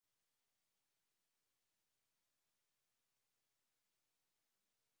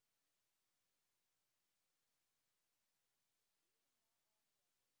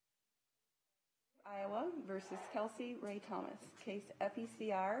Iowa versus Kelsie Ray Thomas, case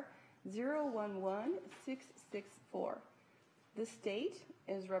FECR 011664. The state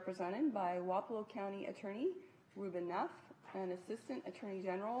is represented by Wapello County Attorney Reuben Neff and Assistant Attorney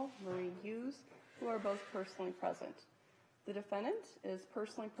General Marie Hughes, who are both personally present. The defendant is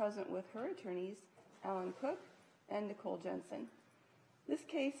personally present with her attorneys, Alan Cook and Nicole Jensen. This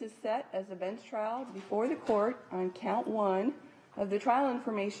case is set as a bench trial before the court on count 1 of the trial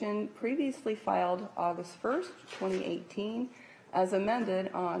information previously filed August 1st, 2018, as amended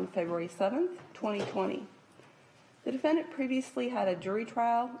on February 7th, 2020. The defendant previously had a jury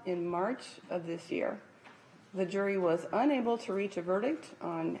trial in March of this year. The jury was unable to reach a verdict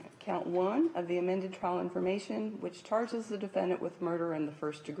on count 1 of the amended trial information, which charges the defendant with murder in the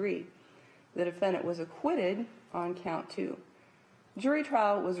first degree. The defendant was acquitted on count 2. Jury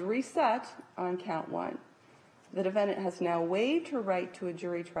trial was reset on count 1. The defendant has now waived her right to a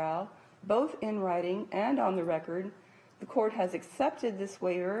jury trial, both in writing and on the record. The court has accepted this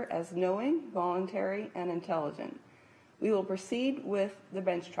waiver as knowing, voluntary, and intelligent. We will proceed with the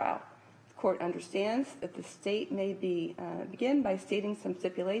bench trial. The court understands that the state may begin by stating some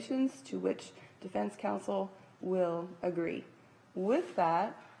stipulations to which defense counsel will agree. With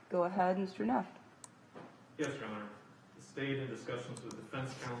that, go ahead, Mr. Neff. Yes, Your Honor. The state, in discussions with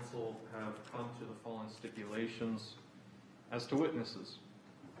defense counsel, have come to the following stipulations. As to witnesses,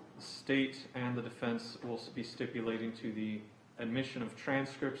 the state and the defense will be stipulating to the admission of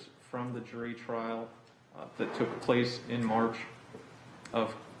transcripts from the jury trial that took place in March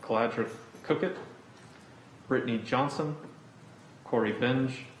of Caladra Cookett, Brittany Johnson, Corey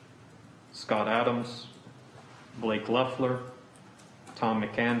Binge, Scott Adams, Blake Leffler, Tom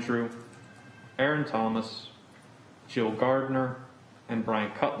McAndrew, Aaron Thomas, Jill Gardner, and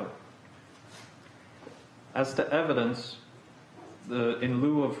Brian Cutler. As to evidence, in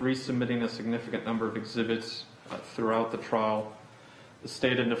lieu of resubmitting a significant number of exhibits throughout the trial, the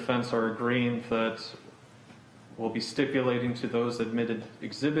state and defense are agreeing that we'll be stipulating to those admitted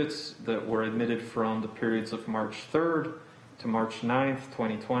exhibits that were admitted from the periods of March 3rd to March 9th,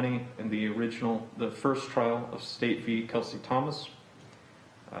 2020, in the first trial of State v. Kelsie Thomas.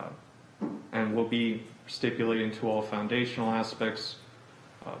 And we'll be stipulating to all foundational aspects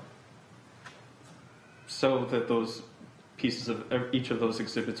so that those pieces of each of those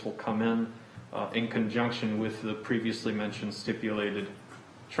exhibits will come in conjunction with the previously mentioned stipulated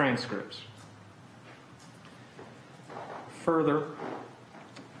transcripts. Further,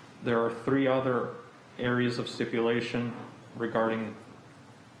 there are 3 other areas of stipulation regarding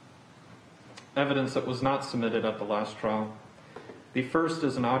evidence that was not submitted at the last trial. The first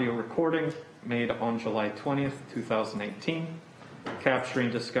is an audio recording made on July 20th, 2018,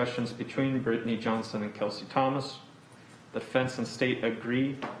 capturing discussions between Brittany Johnson and Kelsie Thomas. The defense and state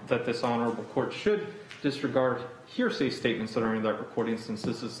agree that this honorable court should disregard hearsay statements that are in that recording, since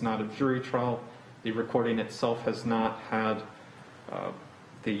this is not a jury trial. The recording itself has not had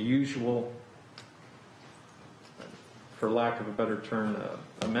the usual, for lack of a better term,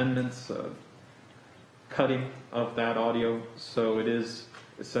 amendments, cutting of that audio, so it is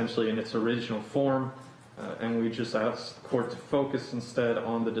essentially in its original form, and we just ask the court to focus instead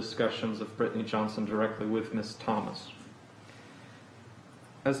on the discussions of Brittany Johnson directly with Ms. Thomas.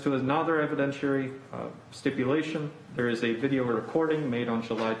 As to another evidentiary stipulation, there is a video recording made on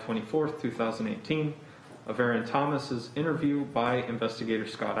July 24th, 2018 of Aaron Thomas's interview by investigator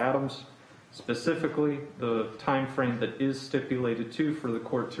Scott Adams. Specifically, the time frame that is stipulated to for the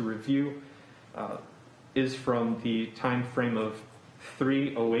court to review is from the time frame of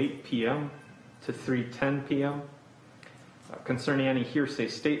 3:08 p.m. to 3:10 p.m. Concerning any hearsay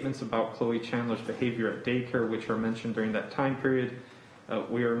statements about Cloe Chandler's behavior at daycare, which are mentioned during that time period,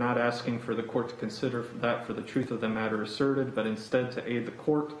 we are not asking for the court to consider that for the truth of the matter asserted, but instead to aid the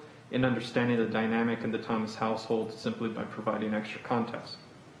court in understanding the dynamic in the Thomas household simply by providing extra context.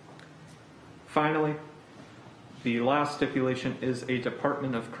 Finally, the last stipulation is a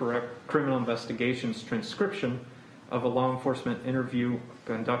Department of Criminal Investigations transcription of a law enforcement interview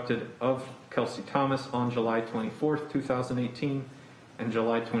conducted of Kelsie Thomas on July 24th, 2018 and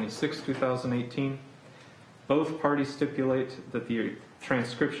July 26th, 2018. Both parties stipulate that the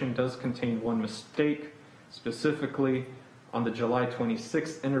transcription does contain one mistake, specifically on the July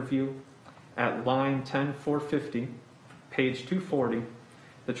 26th interview at line 10450, page 240.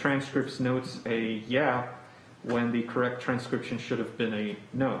 The transcript notes a yeah when the correct transcription should have been a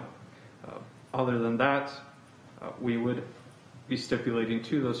no. Other than that, we would be stipulating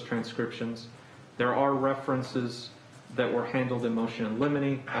to those transcriptions. There are references that were handled in motion in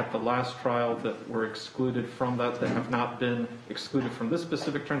limine at the last trial that were excluded from that have not been excluded from this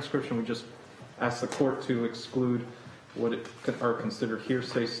specific transcription. We just ask the court to exclude what are considered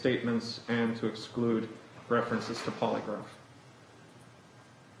hearsay statements and to exclude references to polygraph.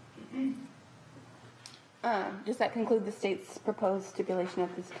 Does that conclude the state's proposed stipulation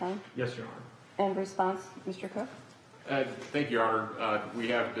at this time? Yes, Your Honor. And response, Mr. Cook? Thank you, Your Honor. We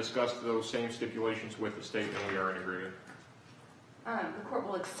have discussed those same stipulations with the state, and we are in agreement. The court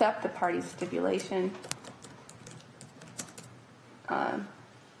will accept the party's stipulation.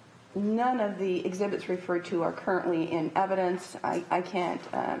 None of the exhibits referred to are currently in evidence. I can't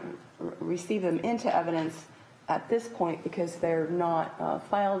receive them into evidence at this point because they're not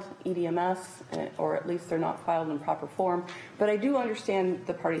filed EDMS, or at least they're not filed in proper form. But I do understand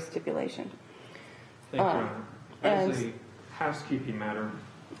the party's stipulation. Thank you, Your Honor. As a housekeeping matter,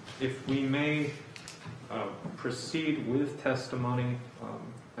 if we may proceed with testimony,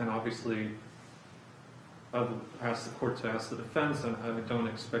 and obviously I would ask the court to ask the defense, and I don't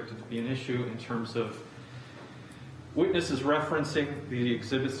expect it to be an issue in terms of witnesses referencing the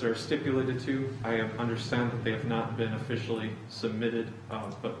exhibits that are stipulated to. I understand that they have not been officially submitted,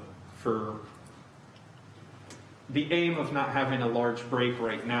 but for the aim of not having a large break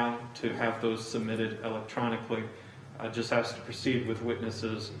right now to have those submitted electronically, just has to proceed with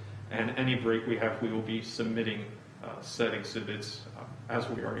witnesses, and any break we have, we will be submitting said exhibits as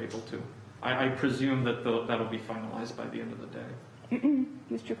we are able to. I presume that that'll be finalized by the end of the day.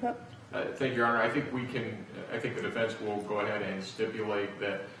 Mr. Cook? Thank you, Your Honor. I think the defense will go ahead and stipulate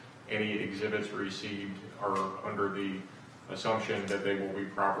that any exhibits received are under the assumption that they will be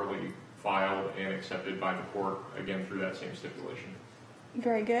properly filed and accepted by the court, again, through that same stipulation.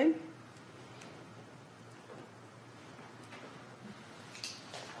 Very good.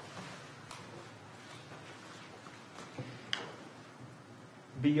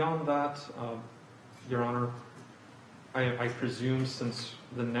 Beyond that, Your Honor, I presume since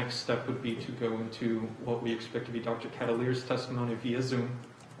the next step would be to go into what we expect to be Dr. Catellier's testimony via Zoom,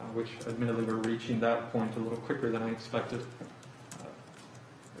 which admittedly we're reaching that point a little quicker than I expected.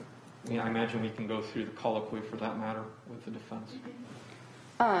 I imagine we can go through the colloquy for that matter with the defense.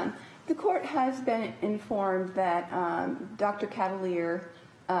 The court has been informed that Dr. Catellier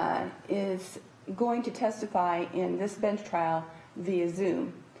is going to testify in this bench trial via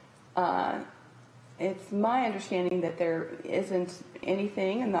Zoom. It's my understanding that there isn't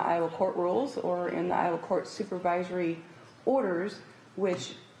anything in the Iowa court rules or in the Iowa court supervisory orders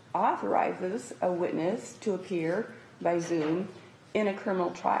which authorizes a witness to appear by Zoom in a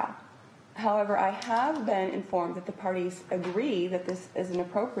criminal trial. However, I have been informed that the parties agree that this is an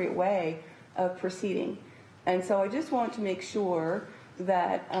appropriate way of proceeding. And so I just want to make sure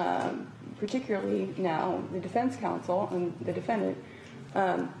that, particularly now, the defense counsel and the defendant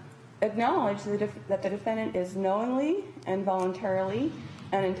acknowledge that the defendant is knowingly and voluntarily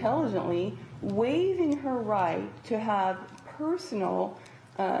and intelligently waiving her right to have personal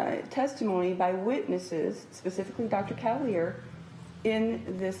testimony by witnesses, specifically Dr. Catellier, in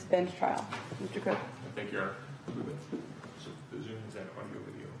this bench trial. Mr. Cook? Thank you, Your Honor. So the Zoom is that audio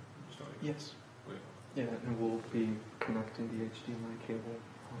video? Yes. Yeah, and we'll be connecting the HDMI cable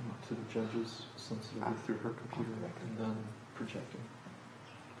to the judge's since it'll be through her computer and then projecting.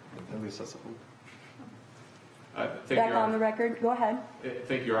 At least that's a hope. Back on the record. Go ahead.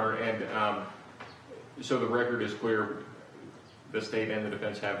 Thank you, Your Honor. And so the record is clear. The state and the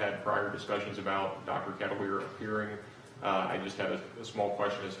defense have had prior discussions about Dr. Catellier appearing. I just had a small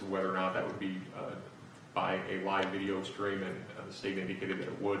question as to whether or not that would be by a live video stream, and the state indicated that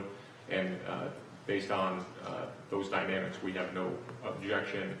it would. And based on those dynamics, we have no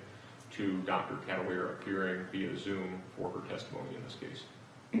objection to Dr. Catellier appearing via Zoom for her testimony in this case.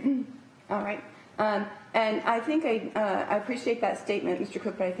 All right. And I think I appreciate that statement, Mr.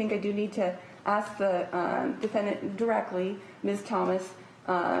 Cook, but I think I do need to ask the defendant directly, Ms. Thomas.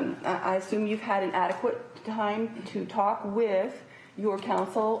 I assume you've had an adequate time to talk with your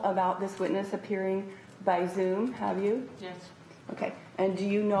counsel about this witness appearing by Zoom, have you? Yes. Okay. And do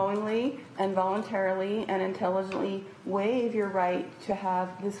you knowingly and voluntarily and intelligently waive your right to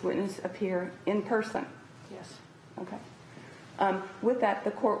have this witness appear in person? Yes. Okay. With that, the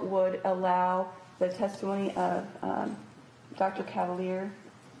court would allow the testimony of Dr. Catellier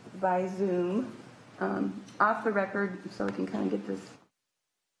by Zoom off the record so we can kind of get this.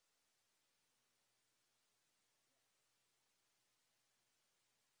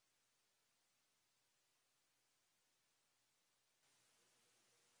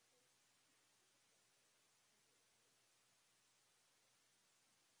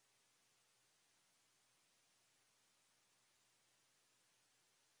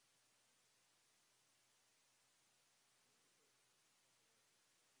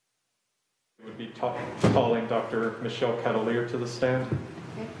 It be calling Dr. Michele Catellier to the stand.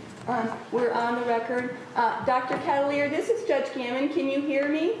 We're on the record. Dr. Catellier, this is Judge Gammon. Can you hear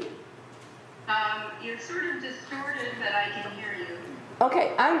me? You're sort of distorted, but I can hear you.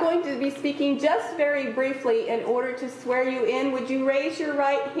 Okay, I'm going to be speaking just very briefly in order to swear you in. Would you raise your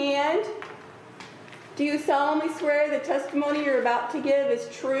right hand? Do you solemnly swear the testimony you're about to give is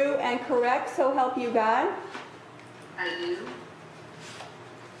true and correct, so help you God? I do.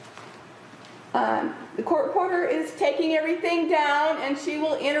 The court reporter is taking everything down, and she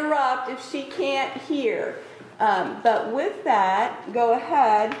will interrupt if she can't hear. But with that, go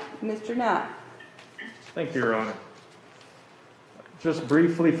ahead, Mr. Neff. Thank you, Your Honor. Just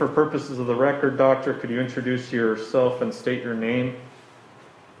briefly, for purposes of the record, Doctor, could you introduce yourself and state your name?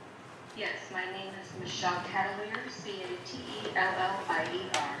 Yes, my name is Michele Catellier,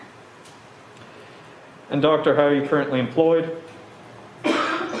 Catellier. And Doctor, how are you currently employed? I'm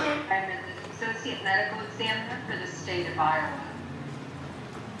an associate medical examiner for the state of Iowa.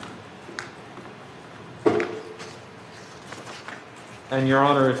 And Your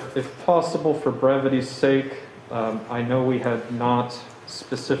Honor, if possible, for brevity's sake, I know we had not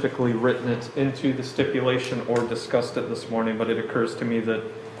specifically written it into the stipulation or discussed it this morning, but it occurs to me that,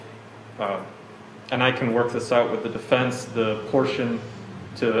 and I can work this out with the defense, the portion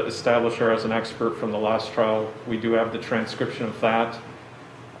to establish her as an expert from the last trial, we do have the transcription of that.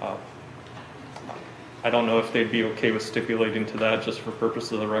 I don't know if they'd be okay with stipulating to that just for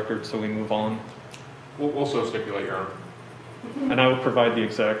purpose of the record, so we move on. We'll so stipulate, Your Honor. And I will provide the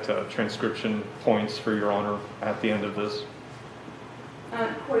exact transcription points for Your Honor at the end of this.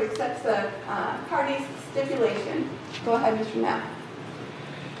 Court accepts the party's stipulation. Go ahead, Mr. Neff.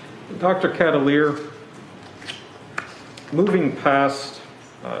 Dr. Catellier, moving past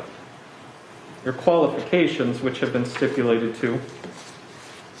your qualifications, which have been stipulated to,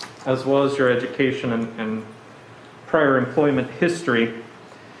 as well as your education and prior employment history,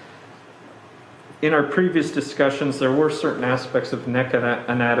 in our previous discussions, there were certain aspects of neck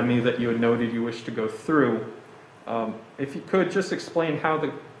anatomy that you had noted you wished to go through. If you could just explain how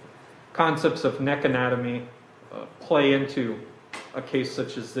the concepts of neck anatomy play into a case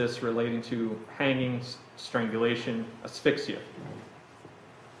such as this relating to hanging, strangulation, asphyxia.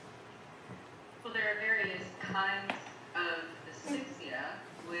 Well, there are various kinds of asphyxia,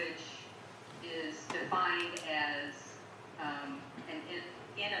 which is defined as an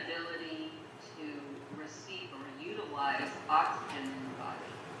inability to receive or utilize oxygen in the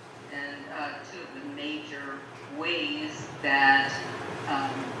body. And two of the major ways that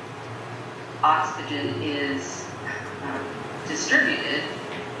oxygen is distributed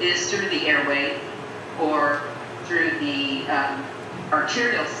is through the airway or through the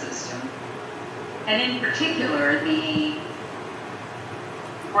arterial system. And in particular, the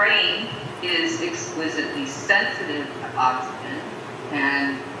brain is exquisitely sensitive to oxygen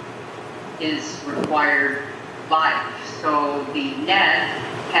and is required life. So the neck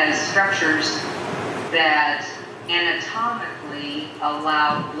has structures that anatomically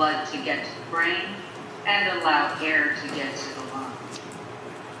allow blood to get to the brain and allow air to get to the lungs.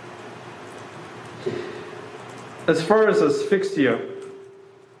 As far as asphyxia,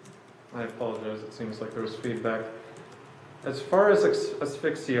 I apologize, it seems like there was feedback. As far as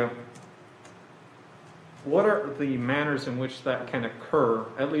asphyxia, what are the manners in which that can occur,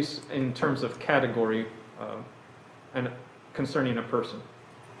 at least in terms of category and concerning a person?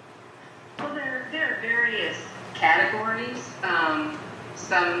 Well, there are various categories.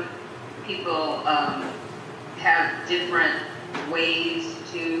 Some people have different ways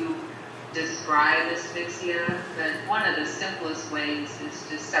to describe asphyxia, but one of the simplest ways is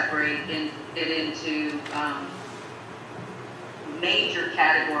to separate it into major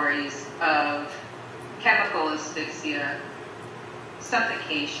categories of chemical asphyxia,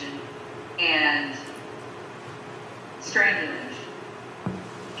 suffocation, and strangulation.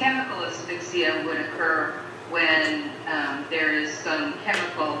 Chemical asphyxia would occur when there is some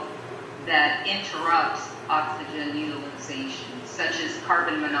chemical that interrupts oxygen utilization, such as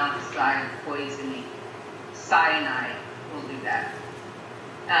carbon monoxide poisoning. Cyanide will do that.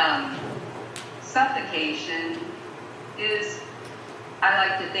 Suffocation is, I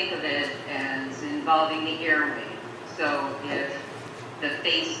like to think of it as involving the airway. So if the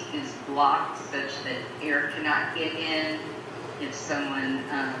face is blocked such that air cannot get in, if someone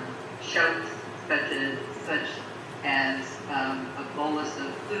chokes such as a bolus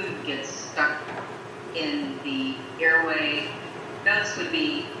of food gets stuck in the airway, those would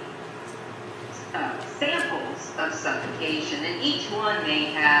be samples of suffocation, and each one may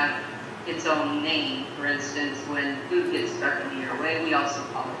have its own name. For instance, when food gets stuck in the airway, we also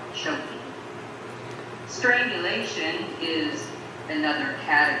call it choking. Strangulation is another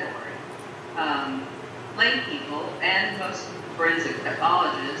category. Lay people and most forensic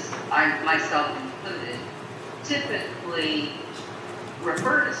pathologists, I myself included, typically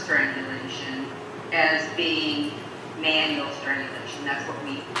refer to strangulation as being manual strangulation. That's what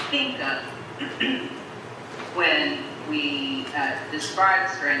we think of when we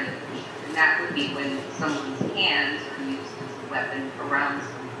describe strangulation. And that would be when someone's hands are used as a weapon around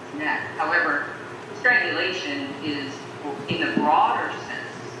someone's neck. However, strangulation is, in the broader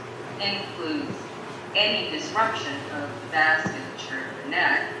sense, includes any disruption of the vasculature of the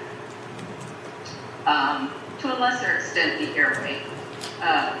neck, to a lesser extent the airway,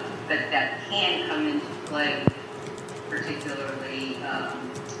 but that can come into play, particularly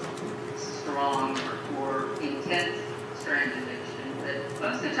strong or intense strangulation. But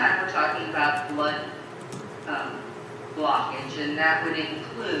most of the time we're talking about blood blockage, and that would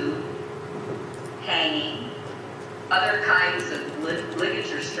include hanging, other kinds of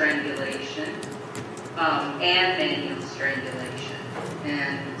ligature strangulation, and manual strangulation.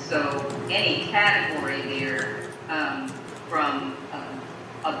 And so any category there, from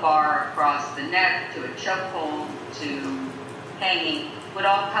a bar across the neck to a chokehold to hanging, would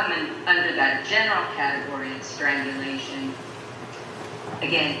all come in under that general category of strangulation.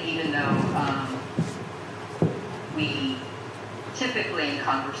 Again, even though we typically in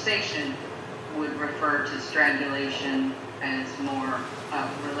conversation would refer to strangulation as more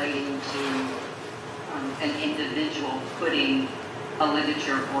relating to an individual putting a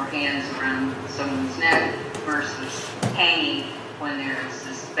ligature or hands around someone's neck versus hanging when there is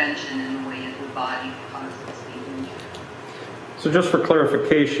suspension in the weight of the body that causes the injury. So just for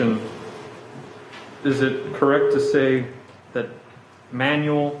clarification, is it correct to say that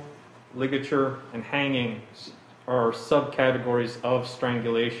manual, ligature, and hanging are subcategories of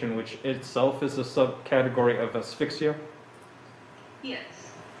strangulation, which itself is a subcategory of asphyxia? Yes.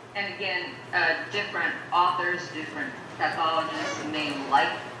 And again, different authors, different pathologists may like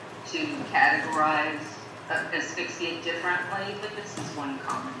to categorize asphyxia differently, but this is one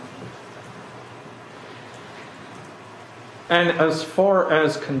common one. And as far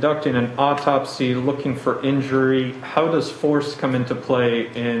as conducting an autopsy looking for injury, how does force come into play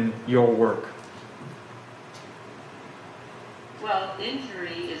in your work? Well,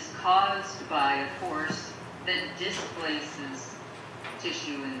 injury is caused by a force that displaces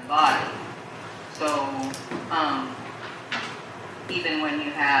tissue in the body. So, even when you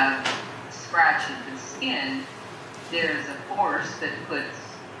have scratch of the skin, there's a force that puts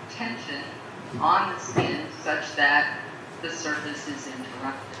tension on the skin such that the surface is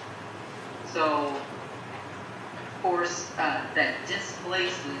interrupted. So, force that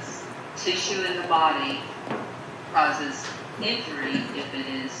displaces tissue in the body causes injury if it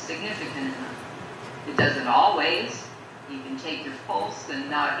is significant enough. It doesn't always. You can take your pulse and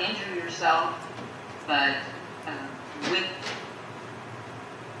not injure yourself, but with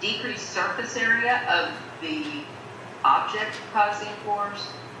decreased surface area of the object causing force,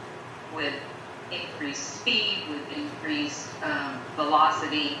 with increased speed, with increased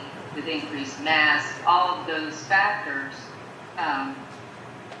velocity, with increased mass, all of those factors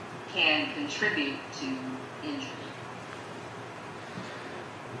can contribute to injury.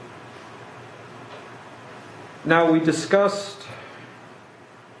 Now, we discussed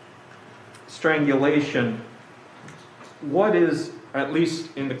strangulation. What is, at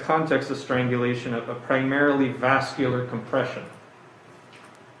least in the context of strangulation, a primarily vascular compression?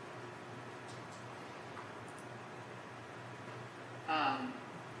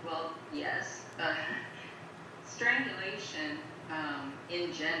 Well, yes. Strangulation,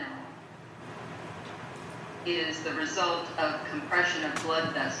 in general, is the result of compression of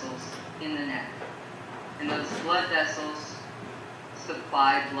blood vessels in the neck. And those blood vessels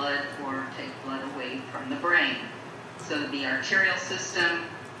supply blood or take blood away from the brain. So the arterial system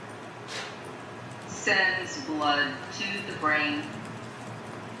sends blood to the brain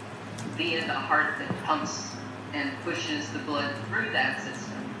via the heart that pumps and pushes the blood through that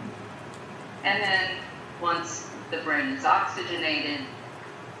system. And then once the brain is oxygenated,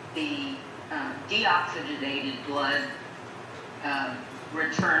 the deoxygenated blood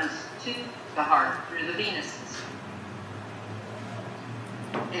returns to the heart through the venous system.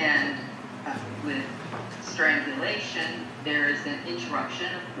 And with strangulation, there is an interruption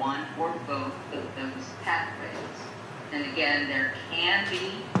of one or both of those pathways. And again, there can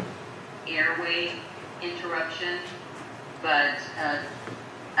be airway interruption, but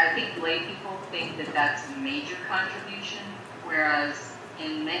I think lay people think that that's a major contribution, whereas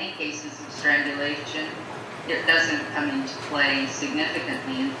in many cases of strangulation, it doesn't come into play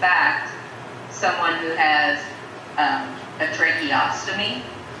significantly. In fact, someone who has a tracheostomy,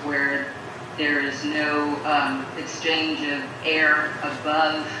 where there is no exchange of air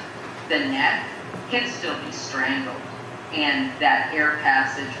above the neck, can still be strangled, and that air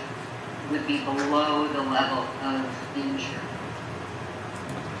passage would be below the level of injury.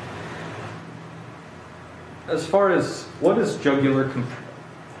 As far as what is jugular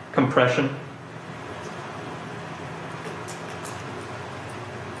compression?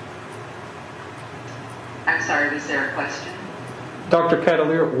 I'm sorry, was there a question? Dr.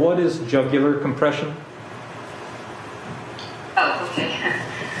 Catellier, what is jugular compression? Oh, okay.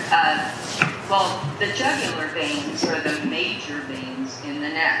 Well, the jugular veins are the major veins in the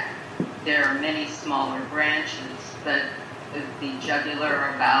neck. There are many smaller branches, but the jugular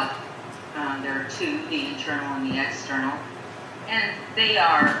are about, there are two, the internal and the external, and they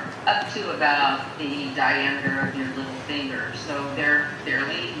are up to about the diameter of your little finger. So they're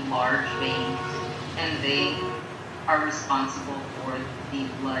fairly large veins, and they are responsible for the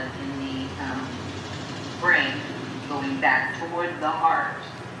blood in the brain going back toward the heart.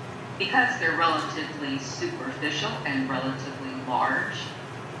 Because they're relatively superficial and relatively large,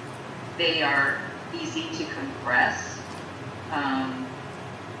 they are easy to compress.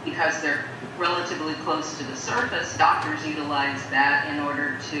 Because they're relatively close to the surface, doctors utilize that in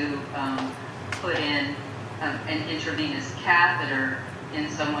order to put in an intravenous catheter in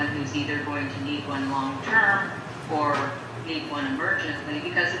someone who's either going to need one long-term or need one emergently,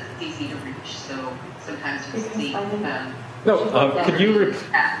 because it's easy to reach. So sometimes you see could you repeat?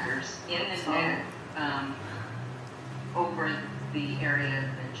 Catheters in the neck over the area of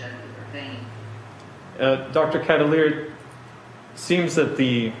the jugular vein. Dr. Catellier, it seems that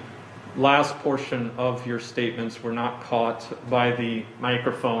the last portion of your statements were not caught by the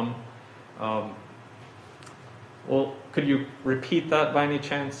microphone. Well, could you repeat that by any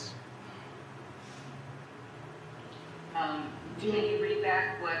chance? Can you read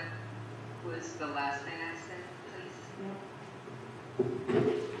back what was the last thing I said, please?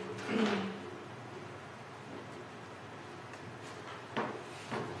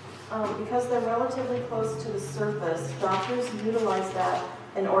 Because they're relatively close to the surface, doctors utilize that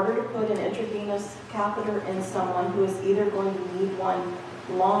in order to put an intravenous catheter in someone who is either going to need one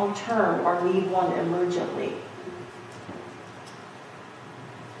long-term or need one emergently.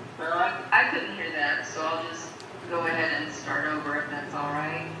 Well, I couldn't hear that, so I'll just go ahead and start over if that's all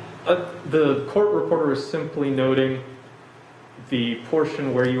right. The court reporter is simply noting the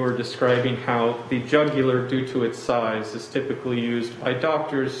portion where you were describing how the jugular, due to its size, is typically used by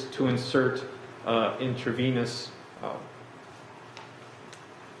doctors to insert intravenous.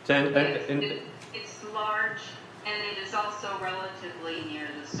 It's large, and it is also relatively near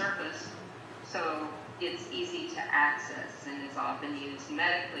the surface, so it's easy to access and is often used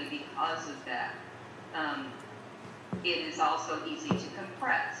medically because of that. It is also easy to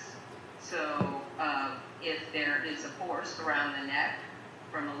compress. So if there is a force around the neck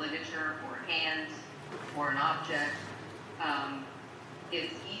from a ligature or hand or an object,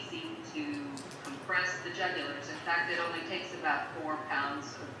 it's easy to compress the jugulars. In fact, it only takes about 4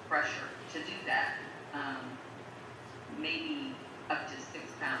 pounds of pressure to do that, maybe up to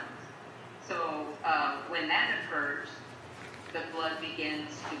 6 pounds. So when that occurs, the blood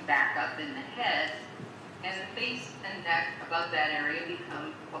begins to back up in the head, and the face and neck above that area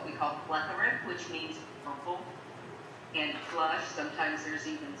become what we call plethoric, which means purple and flush. Sometimes there's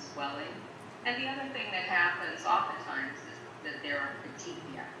even swelling. And the other thing that happens oftentimes is that there are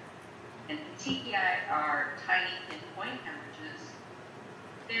petechiae. And petechiae are tiny pinpoint hemorrhages.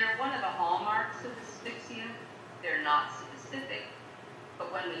 They're one of the hallmarks of asphyxia. They're not specific,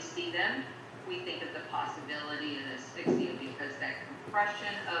 but when we see them, we think of the possibility of asphyxia because that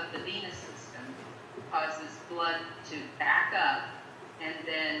compression of the venous system causes blood to back up and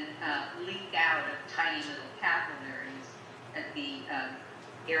then leak out of tiny little capillaries at the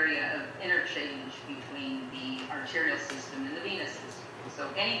area of interchange between the arterial system and the venous system. So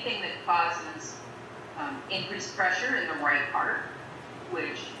anything that causes increased pressure in the right heart,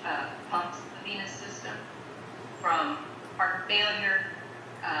 which pumps the venous system from heart failure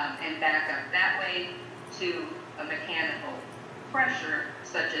and back up that way to a mechanical pressure,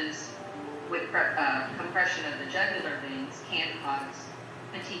 such as with compression of the jugular veins, can cause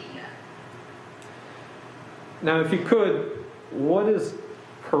petechia. Now, if you could, what is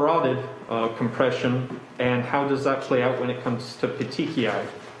carotid compression, and how does that play out when it comes to petechiae?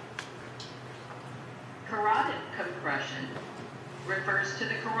 Carotid compression refers to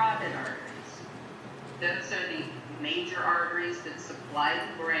the carotid arteries. Those are the major arteries that supply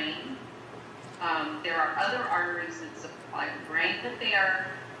the brain. There are other arteries that supply the brain, but they are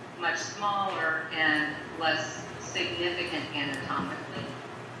much smaller and less significant anatomically.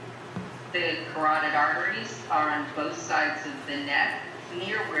 The carotid arteries are on both sides of the neck,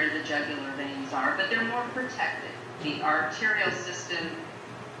 near where the jugular veins are, but they're more protected. The arterial system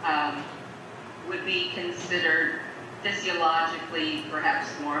would be considered physiologically perhaps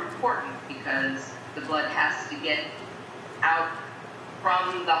more important because the blood has to get out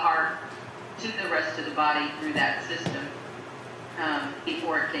from the heart to the rest of the body through that system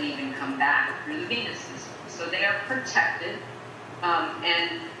before it can even come back through the venous system. So they are protected,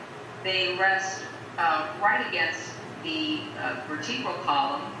 and they rest right against the vertebral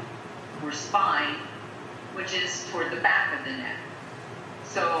column or spine, which is toward the back of the neck.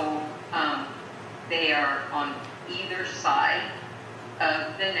 So they are on either side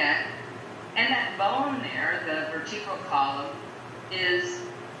of the neck, and that bone there, the vertebral column, is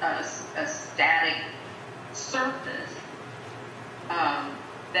a static surface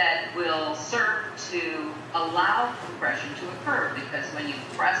that will serve to allow compression to occur, because when you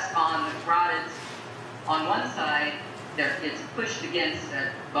press on the carotids on one side, it's pushed against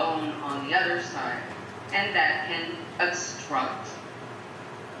that bone on the other side, and that can obstruct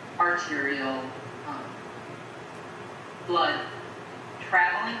arterial blood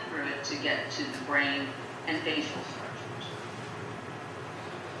traveling through it to get to the brain and facial structures.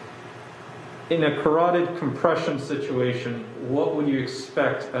 In a carotid compression situation, what would you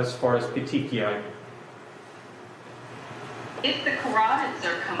expect as far as petechiae? If the carotids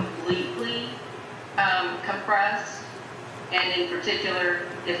are completely compressed, and in particular,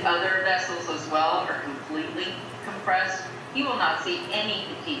 if other vessels as well are completely compressed, you will not see any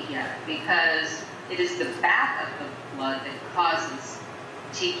petechiae, because it is the back of the blood that causes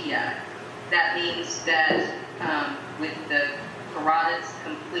petechiae. That means that with the carotids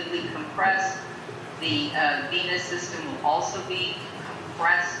completely compressed, the venous system will also be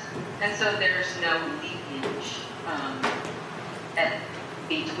compressed, and so there's no leakage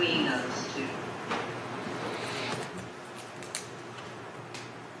between those two.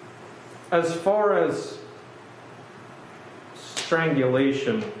 As far as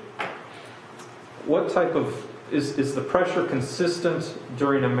strangulation, what type of, is the pressure consistent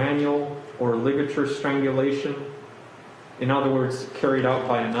during a manual or ligature strangulation? In other words, carried out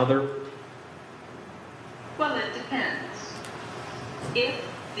by another? Well, it depends. If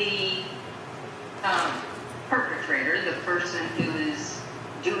the perpetrator, the person who is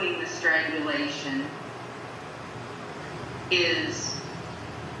doing the strangulation, is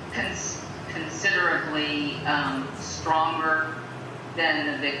considerably stronger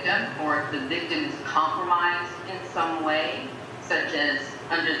than the victim, or if the victim is compromised in some way, such as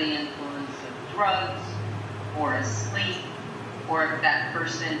under the influence of drugs or asleep, or if that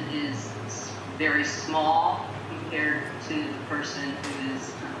person is very small compared to the person who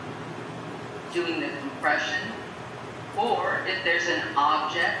is doing the compression, or if there's an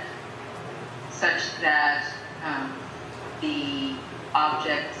object such that the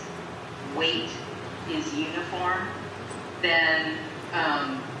object's weight is uniform, then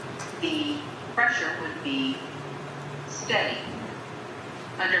the pressure would be steady.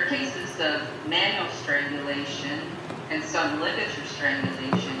 Under cases of manual strangulation and some ligature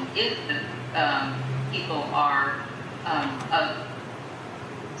strangulation, if the people are of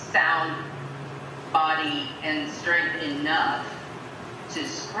sound body and strength enough to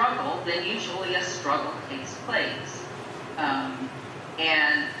struggle, then usually a struggle takes place.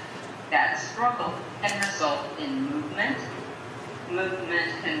 And that struggle can result in movement.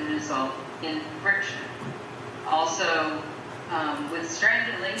 Movement can result in friction. Also, with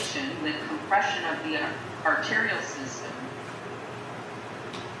strangulation, with compression of the arterial system,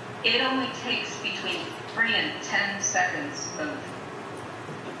 it only takes between 3 and 10 seconds of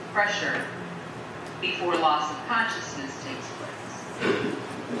pressure before loss of consciousness takes place.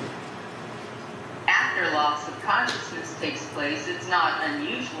 After loss of consciousness takes place, it's not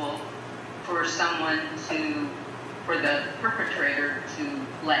unusual for for the perpetrator to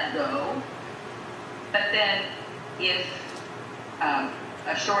let go. But then if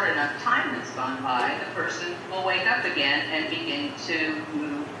a short enough time has gone by, the person will wake up again and begin to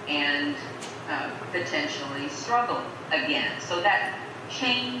move and potentially struggle again. So that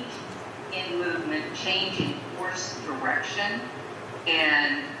change in movement, change in force direction,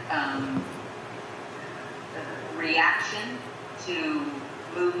 and reaction to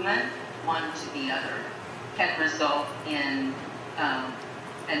movement, one to the other, can result in an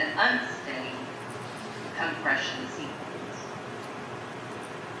unsteady compression sequence.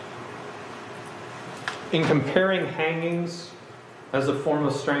 In comparing hangings as a form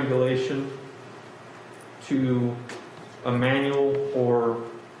of strangulation to a manual or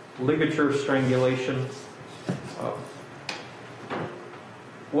ligature strangulation.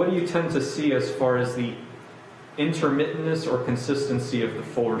 What do you tend to see as far as the intermittentness or consistency of the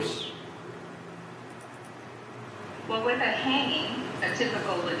force? Well, with a hanging, a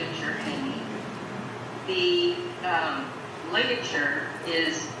typical ligature hanging, the ligature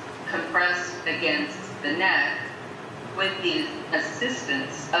is compressed against the neck with the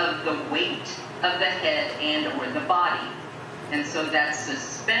assistance of the weight of the head and or the body. And so that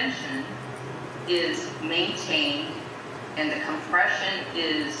suspension is maintained and the compression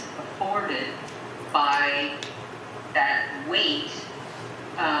is afforded by that weight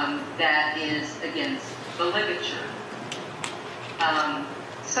that is against the ligature.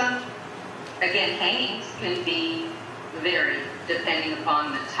 Some, again, hangings can be varied depending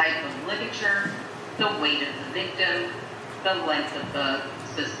upon the type of ligature, the weight of the victim, the length of the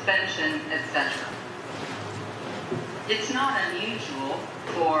suspension, etc. It's not unusual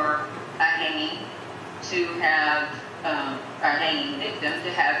for a hanging to have a hanging victim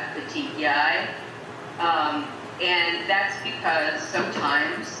to have petechiae, and that's because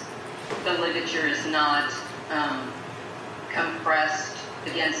sometimes the ligature is not compressed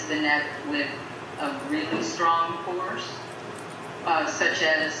against the neck with a really strong force, such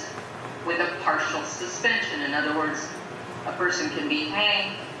as with a partial suspension. In other words, a person can be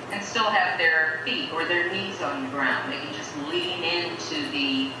hanged and still have their feet or their knees on the ground. They can just lean into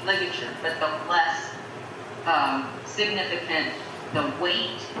the ligature, but the less significant the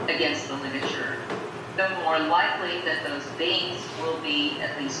weight against the ligature, the more likely that those veins will be,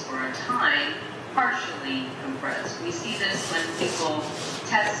 at least for a time, partially compressed. We see this when people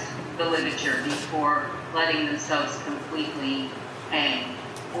test the ligature before letting themselves completely hang,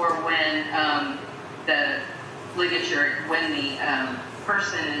 or when the ligature, when the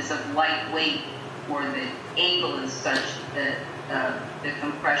person is of light weight or the angle is such that the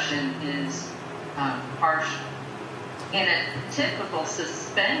compression is partial. In a typical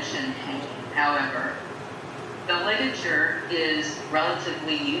suspension hanging, however, the ligature is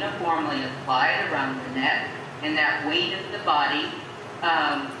relatively uniformly applied around the neck, and that weight of the body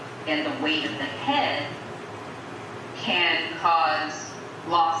and the weight of the head can cause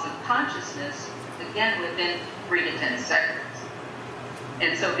loss of consciousness, again, within 3 to 10 seconds.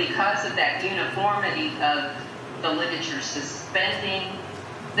 And so because of that uniformity of the ligature suspending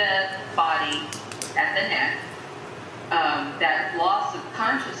the body at the neck, that loss of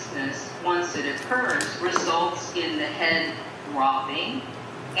consciousness, once it occurs, results in the head dropping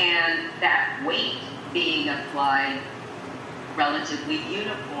and that weight being applied relatively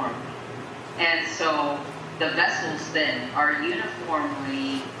uniformly. And so the vessels then are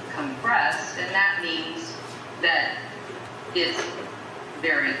uniformly compressed, and that means that it's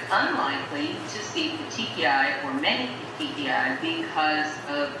very unlikely to see petechiae or many petechiae because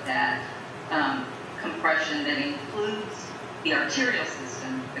of that compression that includes the arterial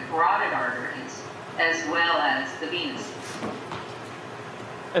system, the carotid arteries, as well as the venous system.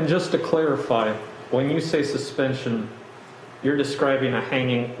 And just to clarify, when you say suspension, you're describing a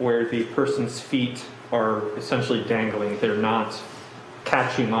hanging where the person's feet are essentially dangling. They're not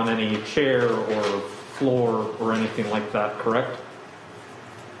catching on any chair or floor or anything like that, correct?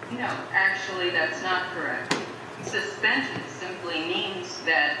 No, actually that's not correct. Suspension simply means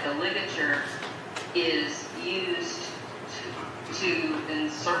that the ligature is used to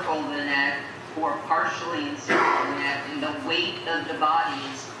encircle the neck or partially encircle the neck, and the weight of the body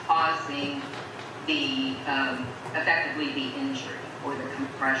is causing the effectively the injury or the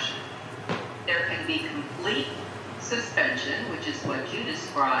compression. There can be complete suspension, which is what you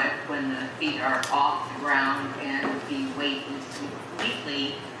described, when the feet are off the ground and the weight is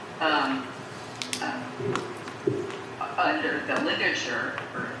completely under the ligature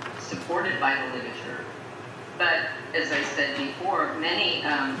or supported by the ligature. But as I said before, many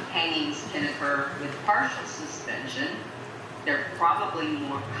hangings can occur with partial suspension. They're probably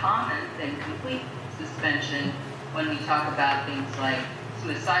more common than complete suspension when we talk about things like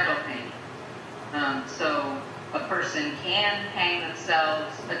suicidal hanging. So a person can hang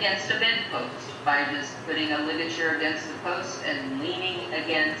themselves against a bedpost by just putting a ligature against the post and leaning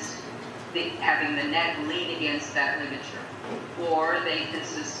against, having the neck lean against that ligature. Or they can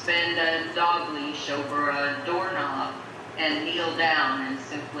suspend a dog leash over a doorknob and kneel down and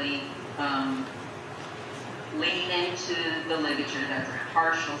simply lean into the ligature. That's a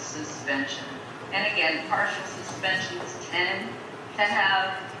partial suspension. And again, partial suspensions tend to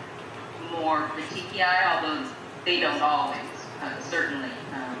have more petechiae, although they don't always. Certainly,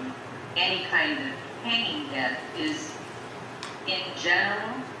 any kind of hanging death is, in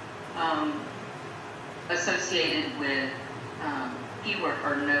general, associated with fewer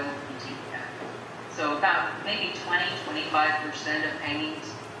or no petechiae. So about maybe 20-25% of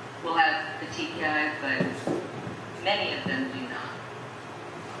hangings will have petechiae, but many of them do not.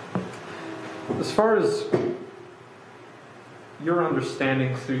 As far as your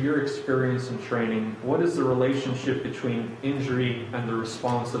understanding through your experience and training, what is the relationship between injury and the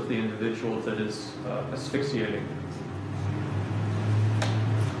response of the individual that is asphyxiating?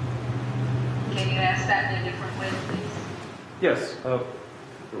 Can you ask that in a different way, please? Yes.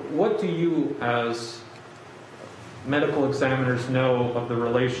 What do you, as medical examiners, know of the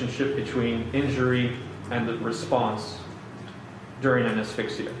relationship between injury and the response during an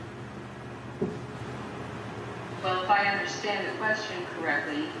asphyxia? Well, if I understand the question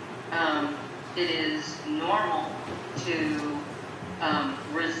correctly, it is normal to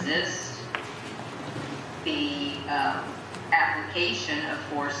resist the application of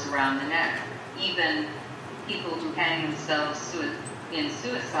force around the neck. Even people who hang themselves in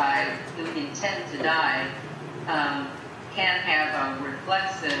suicide, who intend to die, can have a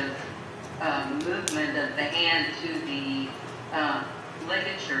reflexive movement of the hand to the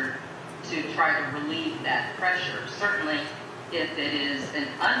ligature to try to relieve that pressure. Certainly, if it is an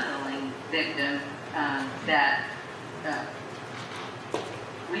unwilling victim, that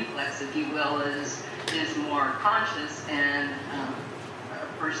reflex, if you will, is more conscious, and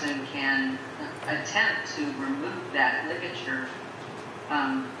a person can attempt to remove that ligature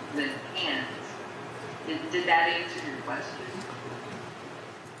with hands. Did that answer your question?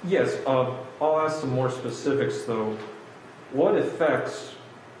 Yes. I'll ask some more specifics, though. What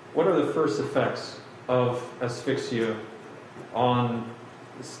are the first effects of asphyxia on,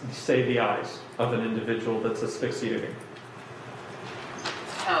 say, the eyes of an individual that's asphyxiating?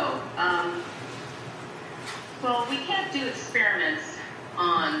 Well, we can't do experiments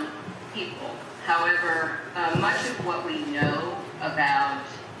on people. However, much of what we know about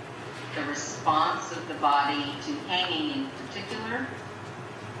the response of the body to hanging in particular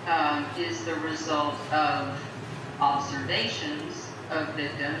is the result of observations of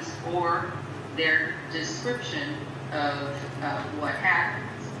victims or their description of what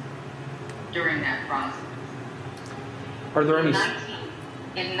happens during that process. Are there any...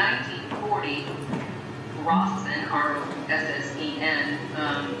 In 1940, Rossin, R-O-S-S-E-N,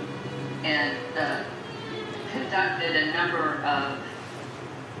 and conducted a number of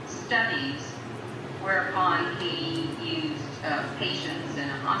studies whereupon he used patients in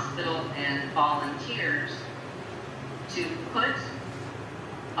a hospital and volunteers to put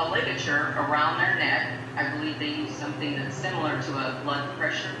a ligature around their neck. I believe they used something that's similar to a blood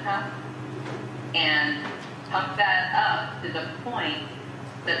pressure cuff, and pump that up to the point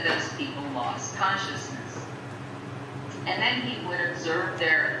that those people lost consciousness. And then he would observe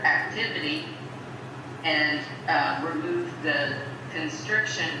their activity and remove the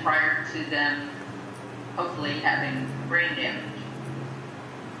constriction prior to them hopefully having brain damage.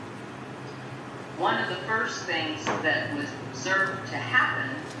 One of the first things that was observed to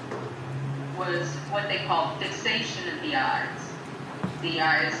happen was what they called fixation of the eyes. The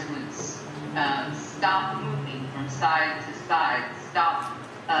eyes would stop moving from side to side, stop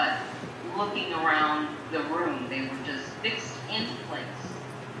looking around the room. They were just fixed in place.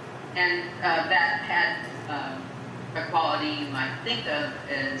 And that had a quality you might think of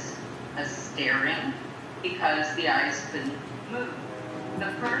as a staring, because the eyes couldn't move.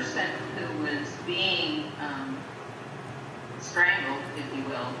 The person who was being strangled, if you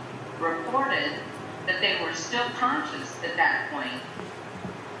will, reported that they were still conscious at that point,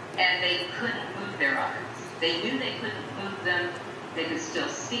 and they couldn't move their eyes. They knew they couldn't move them. They could still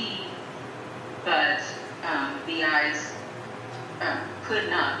see, but the eyes could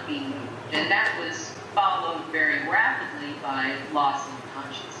not be moved. And that was followed very rapidly by loss of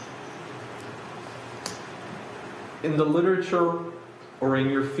consciousness. In the literature or in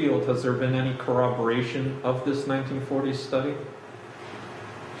your field, has there been any corroboration of this 1940s study?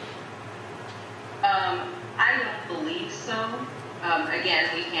 I don't believe so. Again,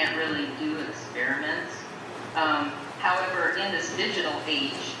 we can't really do experiments. However, in this digital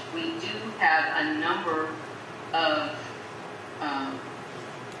age, we do have a number of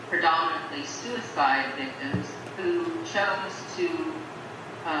predominantly suicide victims who chose to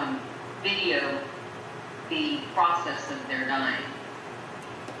video the process of their dying.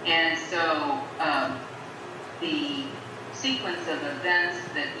 And so the sequence of events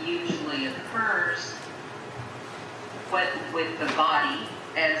that usually occurs with the body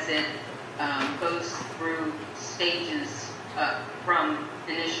as it goes through stages from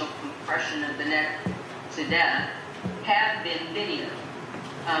initial compression of the neck to death have been videoed.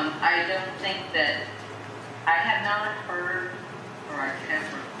 I don't think that, I have not heard or I can't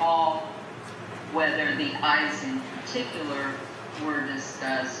recall whether the eyes in particular were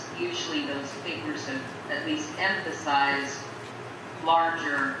discussed. Usually those papers have at least emphasized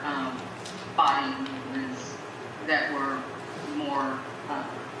larger body movements that were more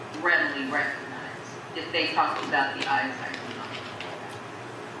readily recognized. If they talked about the eyes, I do not.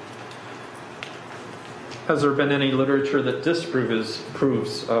 Has there been any literature that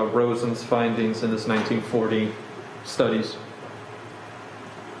proves Rosen's findings in his 1940 studies?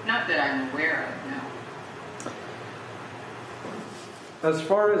 Not that I'm aware of, no. As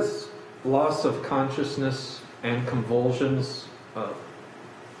far as loss of consciousness and convulsions,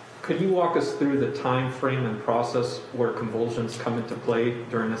 could you walk us through the time frame and process where convulsions come into play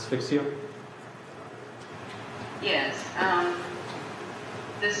during asphyxia? Yes.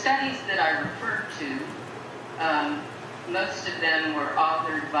 The studies that I referred to, most of them were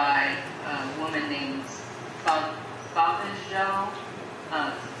authored by a woman named Sauvageau,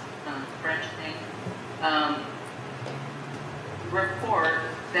 French name, report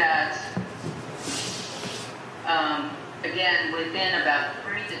that, again, within about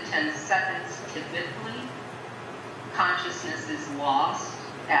 3 to 10 seconds typically, consciousness is lost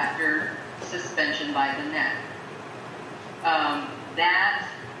after suspension by the neck. That,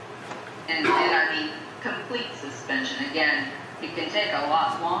 and I mean complete suspension, again, it can take a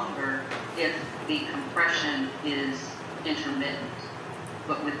lot longer if the compression is intermittent.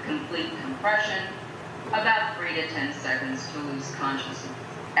 But with complete compression, about 3 to 10 seconds to lose consciousness.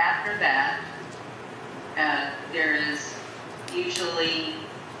 After that, there is usually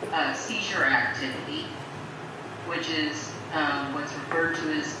seizure activity, which is what's referred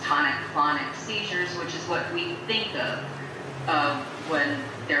to as tonic-clonic seizures, which is what we think of when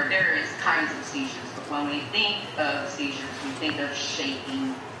there are various kinds of seizures. But when we think of seizures, we think of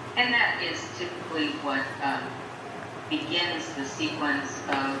shaking, and that is typically what begins the sequence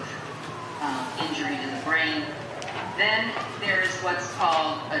of injury to the brain. Then there's what's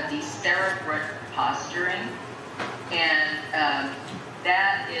called a decerebrate posturing, and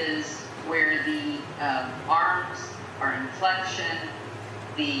that is where the arms are in flexion,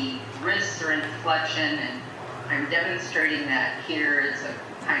 the wrists are in flexion, and I'm demonstrating that here. It's a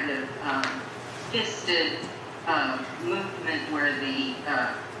kind of fisted movement where the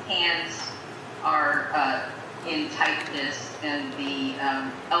hands are in tightness and the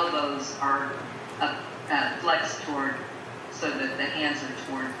elbows are flexed toward, so that the hands are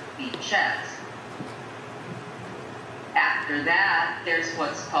toward the chest. After that, there's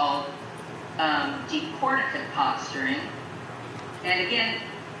what's called decorticate posturing. And again,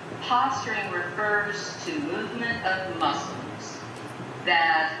 posturing refers to movement of muscles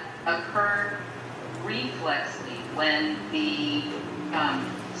that occur reflexly when the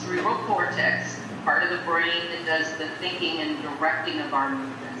cerebral cortex, part of the brain that does the thinking and directing of our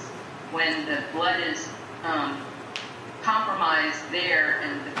movements, when the blood is compromised there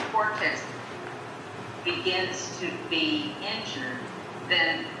and the cortex begins to be injured,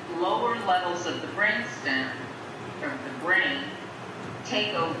 then lower levels of the brainstem, or the brain,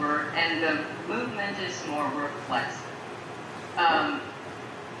 take over and the movement is more reflexive.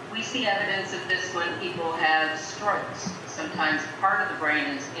 We see evidence of this when people have strokes. Sometimes part of the brain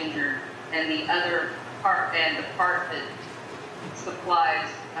is injured and the other part, and the part that supplies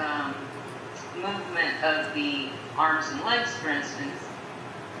movement of the arms and legs, for instance,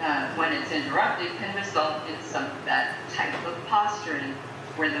 when it's interrupted, can result in some of that type of posturing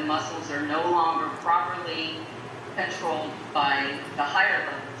where the muscles are no longer properly controlled by the higher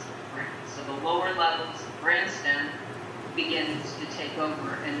levels of the brain. So the lower levels of brainstem begins to take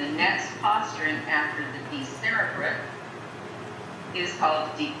over. And the next posturing after the decerebrate is called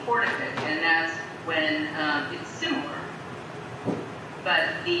decorticate, and that's when it's similar,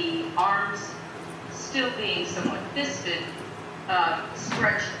 but the arms, still being somewhat fisted,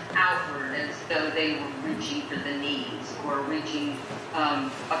 stretch outward as though they were reaching for the knees or reaching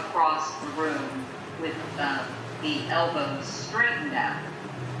across the room with the elbows straightened out.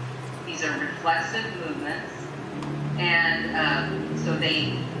 These are reflexive movements, and so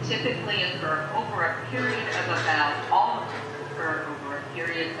they typically occur over a period of about, all of them occur over a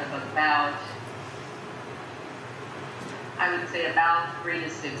period of about, I would say about 3 to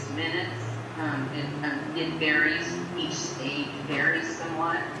 6 minutes. It varies, each stage varies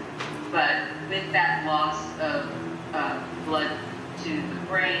somewhat, but with that loss of blood to the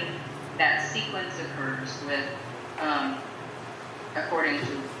brain, that sequence occurs with, according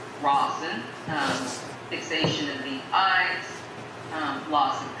to Rosen, fixation of the eyes,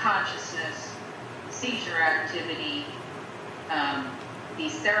 loss of consciousness, seizure activity,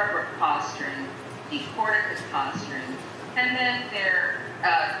 decerebrate posturing, decorticate posturing, And then there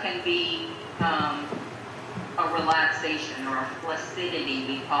can be a relaxation or a flaccidity,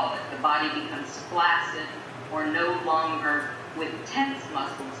 we call it. The body becomes flaccid or no longer with tense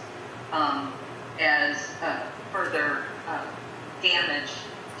muscles as further damage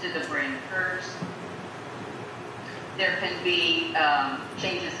to the brain occurs. There can be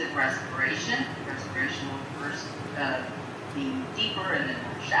changes in respiration. Respiration will first be deeper and then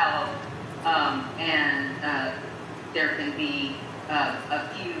more shallow. And there can be a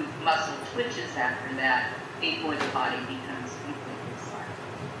few muscle twitches after that before the body becomes completely silent.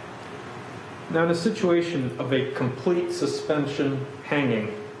 Now, in a situation of a complete suspension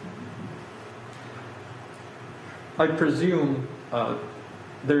hanging, I presume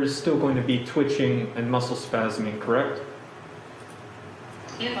there's still going to be twitching and muscle spasming, correct?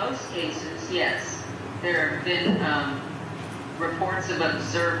 In most cases, yes. There have been reports of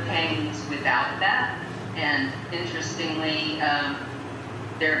observed hangings without that, and interestingly,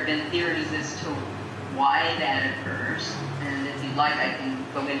 there have been theories as to why that occurs, and if you'd like, I can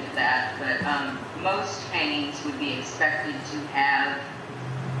go into that, but most hangings would be expected to have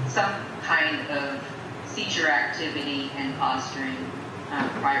some kind of seizure activity and posturing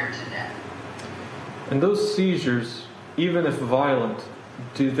prior to death. And those seizures, even if violent,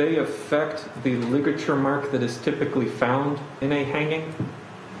 do they affect the ligature mark that is typically found in a hanging?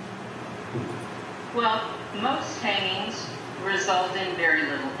 Well, most hangings result in very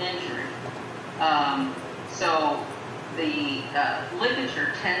little injury. So the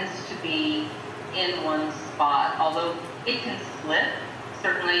ligature tends to be in one spot, although it can slip.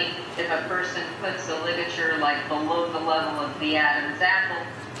 Certainly, if a person puts a ligature like below the level of the Adam's apple,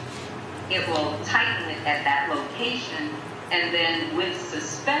 it will tighten it at that location, and then with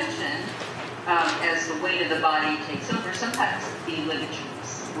suspension, as the weight of the body takes over, sometimes the ligature will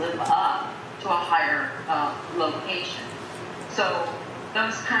slip up to a higher location. So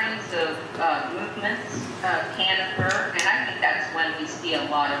those kinds of movements can occur, and I think that's when we see a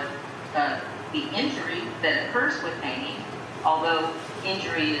lot of the injury that occurs with hanging, although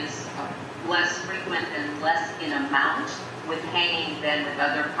injury is less frequent and less in amount with hanging than with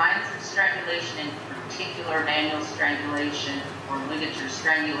other kinds of strangulation, in particular manual strangulation or ligature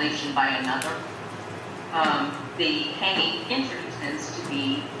strangulation by another. The hanging injury tends to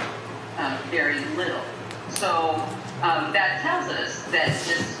be very little. So that tells us that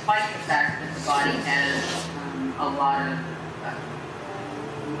despite the fact that the body has a lot of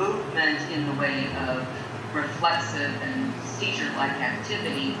movement in the way of reflexive and seizure-like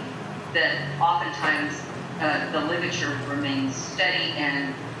activity, that oftentimes the ligature remains steady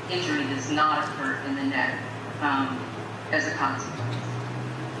and injury does not occur in the neck as a consequence.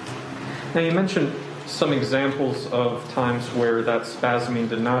 Now, you mentioned some examples of times where that spasming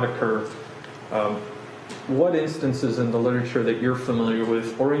did not occur. What instances in the literature that you're familiar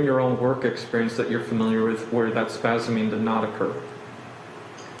with, or in your own work experience that you're familiar with, where that spasming did not occur?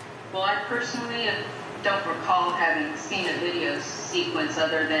 Well, I personally don't recall having seen a video sequence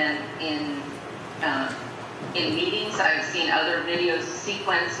other than in meetings. I've seen other video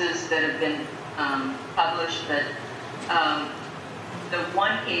sequences that have been published, but the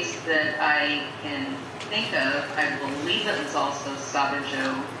one case that I can think of, I believe it was also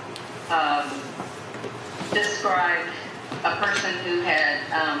Sabajo, described a person who had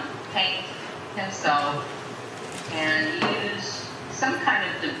hanged himself and used some kind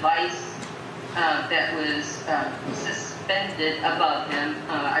of device that was suspended above him,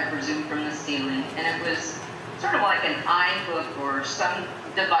 I presume from the ceiling, and it was sort of like an eye hook or some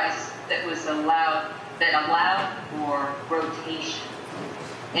device that allowed for rotation.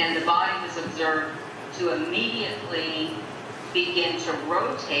 And the body was observed to immediately begin to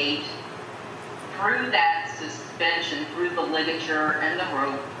rotate through that suspension, through the ligature and the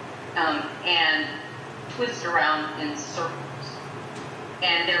rope, and twist around in circles.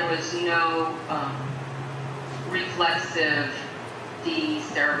 And there was no reflexive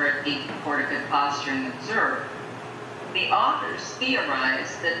decerebrate posturing observed. The authors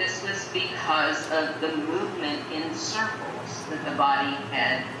theorized that this was because of the movement in circles that the body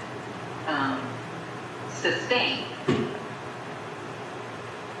had sustained.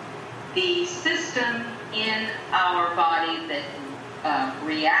 The system in our body that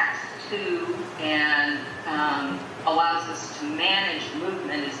reacts to and allows us to manage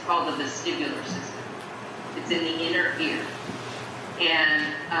movement is called the vestibular system. It's in the inner ear.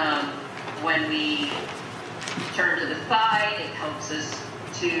 And when we turn to the side, it helps us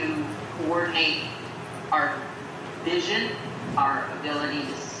to coordinate our vision, our ability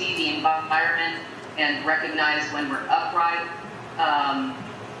to see the environment and recognize when we're upright.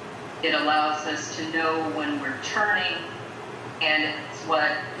 It allows us to know when we're turning and it's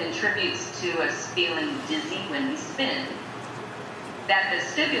what contributes to us feeling dizzy when we spin. That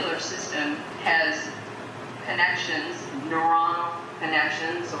vestibular system has connections, neuronal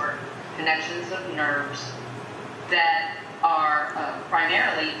connections or connections of nerves that are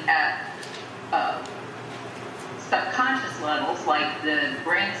primarily at subconscious levels, like the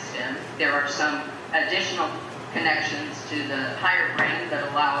brainstem. There are some additional connections to the higher brain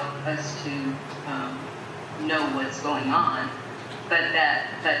that allow us to know what's going on, but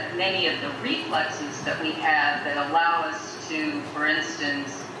many of the reflexes that we have that allow us to, for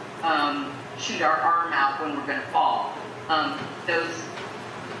instance, shoot our arm out when we're going to fall, those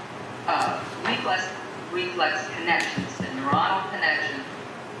reflex connections, the neuronal connection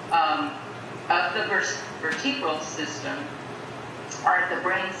of the vertebral system are at the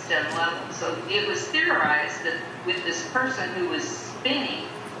brainstem level. So it was theorized that with this person who was spinning,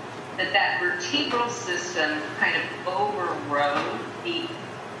 that vertebral system kind of overrode the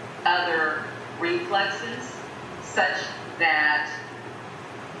other reflexes such that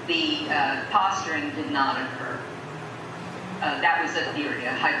the posturing did not occur. That was a theory,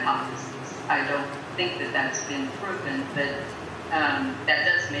 a hypothesis. I don't think that that's been proven, but that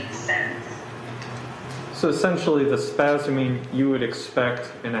does make sense. So essentially the spasming you would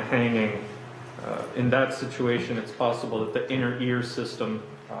expect in a hanging, in that situation it's possible that the inner ear system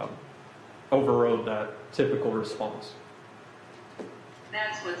overrode that typical response.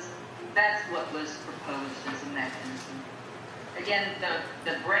 That's what was proposed as a mechanism. Again,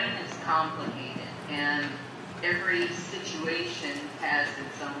 the brain is complicated, and every situation has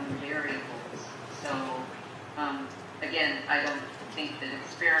its own variables. So, again, I don't think that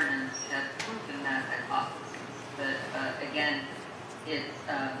experiments have proven that hypothesis, but again, it's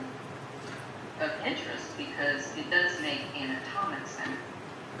of interest because it does make anatomic sense.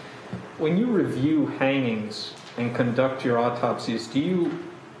 When you review hangings and conduct your autopsies, do you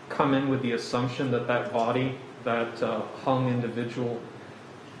come in with the assumption that that body, that hung individual,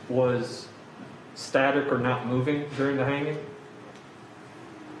 was static or not moving during the hanging?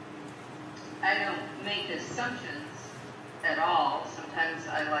 I don't make assumptions at all. Sometimes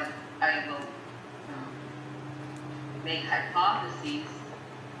I will make hypotheses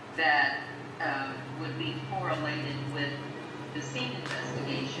that would be correlated with the scene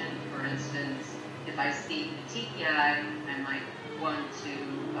investigation. For instance, if I see petechiae, I might want to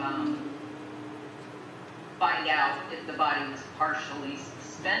find out if the body was partially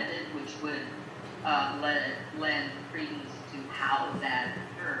suspended, which would lend credence to how that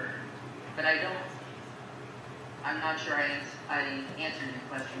occurred. But I'm not sure I answered your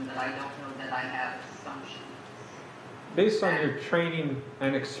question, but I don't know that I have assumptions. Based on your training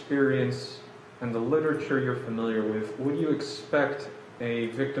and experience and the literature you're familiar with, would you expect a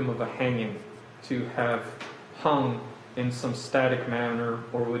victim of a hanging to have hung in some static manner,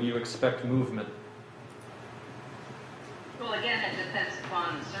 or would you expect movement? Well, again, it depends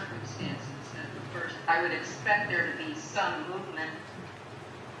upon the circumstances. First, I would expect there to be some movement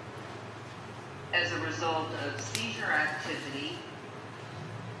as a result of seizure activity,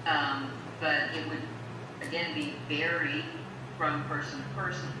 but it would, again, be varied from person to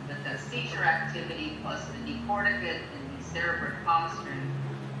person. But the seizure activity plus the decorticate and the cerebral posturing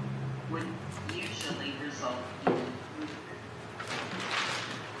would usually result in movement.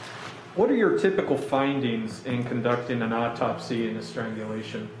 What are your typical findings in conducting an autopsy in a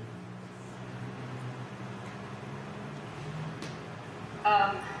strangulation?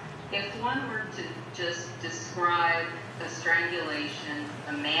 If one were to just describe a strangulation,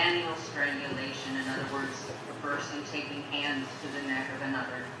 a manual strangulation, in other words, a person taking hands to the neck of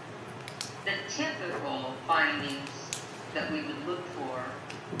another, the typical findings that we would look for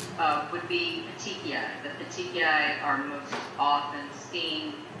would be petechiae. The petechiae are most often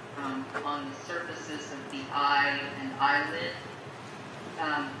seen on the surfaces of the eye and eyelid,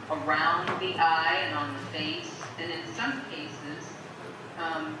 around the eye and on the face, and in some cases,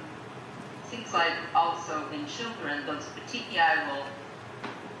 seems like also in children, those petechiae will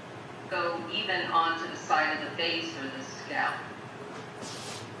go even onto the side of the face or the scalp.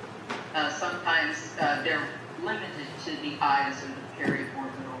 Sometimes they're limited to the eyes or the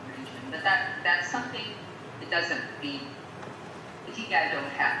periorbital region, but that's something that doesn't be, petechiae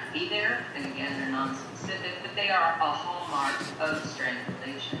don't have to be there, and again, they're non-specific, but they are a hallmark of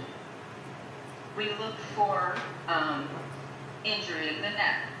strangulation. We look for injury of the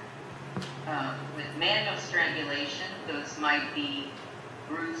neck. With manual strangulation, those might be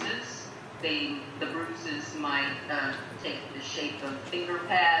bruises. The bruises might take the shape of finger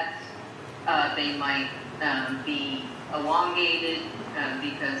pads. They might be elongated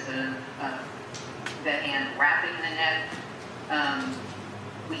because of the hand wrapping the neck.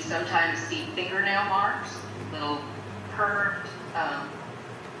 We sometimes see fingernail marks, little curved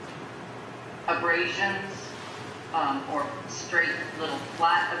abrasions, or straight little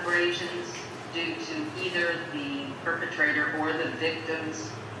flat abrasions due to either the perpetrator or the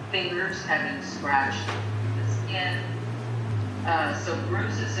victim's fingers having scratched the skin. So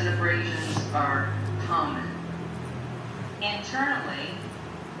bruises and abrasions are common. Internally,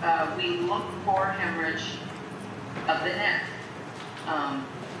 we look for hemorrhage of the neck.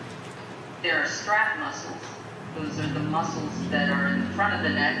 There are strap muscles. Those are the muscles that are in the front of the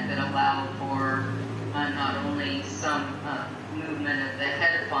neck that allow for not only some movement of the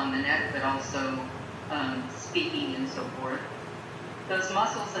head upon the neck, but also speaking and so forth. Those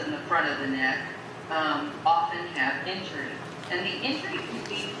muscles in the front of the neck often have injury, and the injury can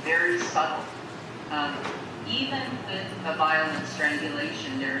be very subtle. Even with a violent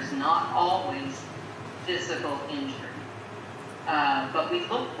strangulation, there's not always physical injury. But we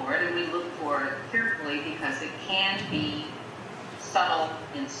look for it, and we look for it carefully because it can be subtle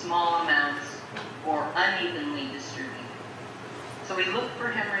in small amounts or unevenly distributed. So we look for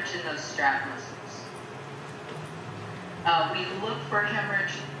hemorrhage in those strap muscles. We look for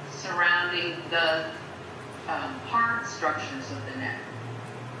hemorrhage surrounding the hard structures of the neck.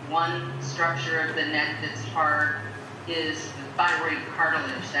 One structure of the neck that's hard is the thyroid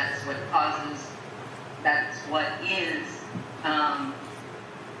cartilage. That's what is,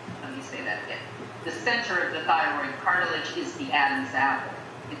 let me say that again. The center of the thyroid cartilage is the Adam's apple.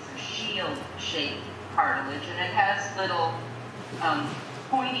 It's a shield-shaped cartilage, and it has little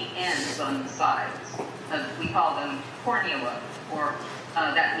pointy ends on the sides. We call them cornua, or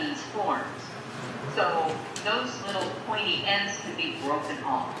that means horns. So those little pointy ends can be broken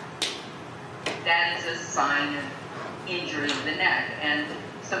off. That is a sign of injury of the neck, and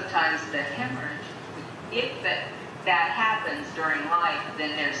sometimes the hemorrhage, if that happens during life,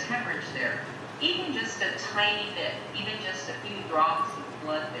 then there's hemorrhage there. Even just a tiny bit, even just a few drops of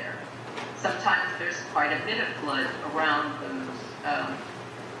blood there. Sometimes there's quite a bit of blood around those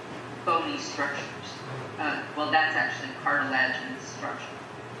bony structures. Well, that's actually cartilaginous structure.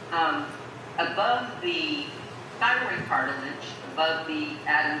 Above the thyroid cartilage, above the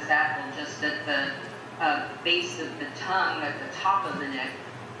Adam's apple, just at the base of the tongue, at the top of the neck,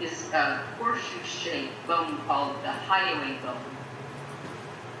 is a horseshoe-shaped bone called the highway bone.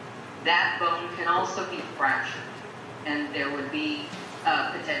 That bone can also be fractured, and there would be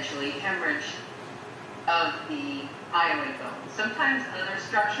potentially hemorrhage of the highway bone. Sometimes other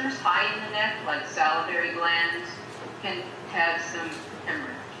structures high in the neck, like salivary glands, can have some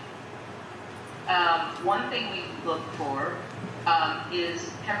hemorrhage. One thing we look for is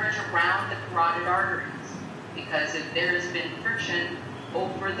hemorrhage around the carotid arteries, because if there has been friction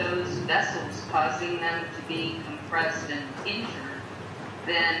over those vessels causing them to be compressed and injured,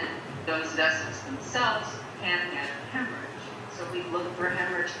 then those vessels themselves can have hemorrhage. So we look for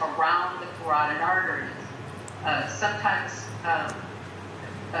hemorrhage around the carotid arteries. Sometimes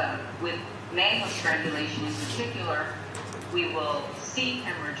with manual strangulation in particular, we will see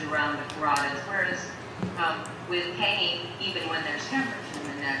hemorrhage around the carotids, whereas with hanging, even when there's hemorrhage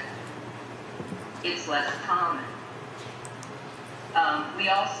in the neck, it's less common. We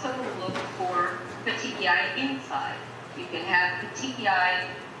also look for petechiae inside. You can have petechiae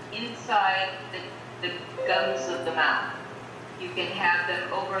inside the gums of the mouth. You can have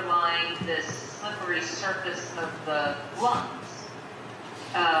them overlying this slippery surface of the lungs.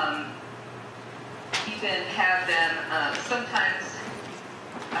 You can have them sometimes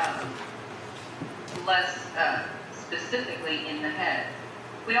less specifically in the head.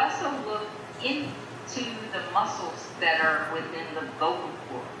 We also look into the muscles that are within the vocal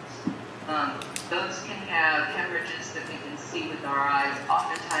cords. Those can have hemorrhages that we can see with our eyes,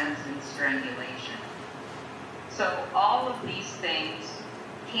 oftentimes in strangulation. So all of these things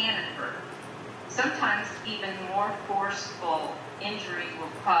can occur. Sometimes even more forceful injury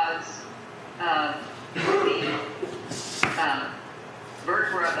will cause the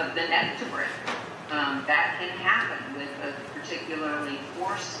vertebra of the neck to break. That can happen with a particularly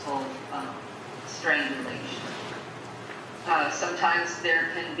forceful strangulation. Sometimes there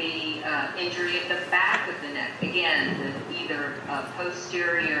can be injury at the back of the neck, again, with either a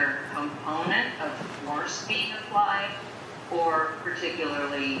posterior component of force being applied or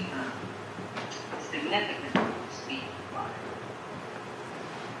particularly significant force being applied.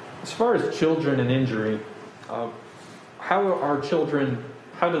 As far as children and injury, how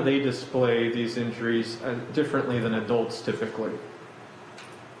do they display these injuries differently than adults typically?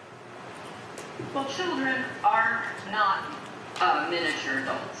 Well, children are not miniature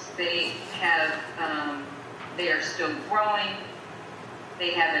adults. They have They are still growing.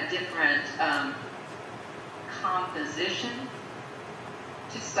 They have a different composition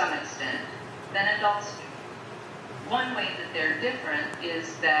to some extent than adults do. One way that they're different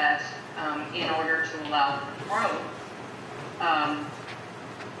is that in order to allow for growth,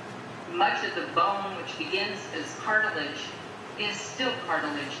 much of the bone, which begins as cartilage, is still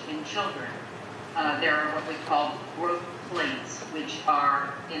cartilage in children. There are what we call growth plates, which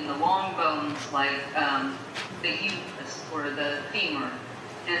are in the long bones like the humerus or the femur.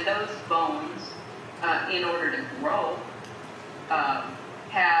 And those bones, in order to grow,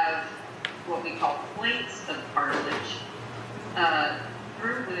 have what we call plates of cartilage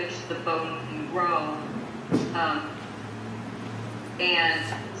through which the bone can grow. And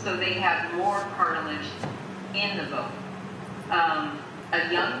so they have more cartilage in the bone.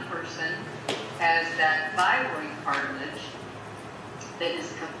 A young person has that thyroid cartilage that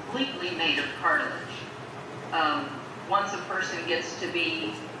is completely made of cartilage. Once a person gets to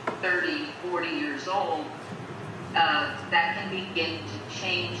be 30, 40 years old, that can begin to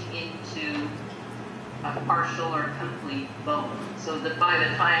change into a partial or complete bone. So that by the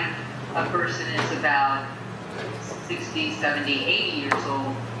time a person is about 60, 70, 80 years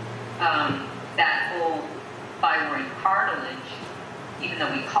old, that whole thyroid cartilage, even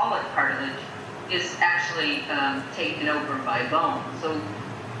though we call it cartilage, is actually taken over by bone. So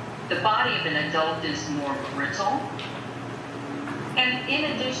the body of an adult is more brittle. And in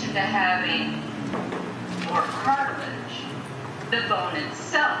addition to having more cartilage, the bone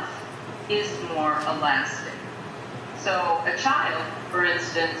itself is more elastic. So a child, for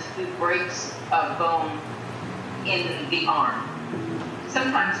instance, who breaks a bone in the arm,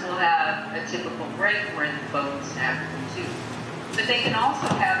 sometimes will have a typical break where the bone snaps in two. But they can also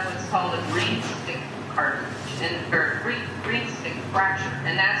have what's called a green stick cartilage, or green stick fracture,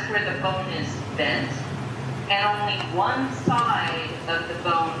 and that's where the bone is bent, and only one side of the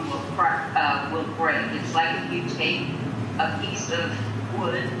bone will break. It's like if you take a piece of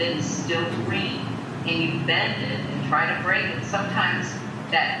wood that is still green and you bend it and try to break it. Sometimes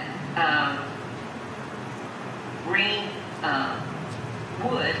that green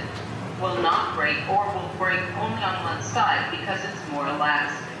wood will not break, or will break only on one side because it's more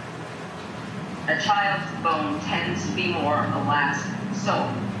elastic. A child's bone tends to be more elastic, so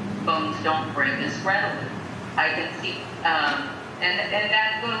bones don't break as readily. I can see, and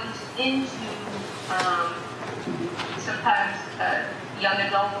that goes into sometimes young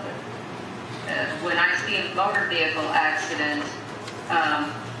adulthood. When I see a motor vehicle accident,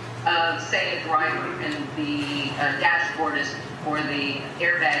 say a driver and the dashboard is, or the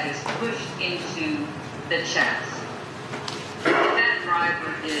airbag is pushed into the chest. If that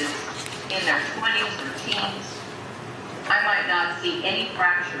driver is in their 20s or teens, I might not see any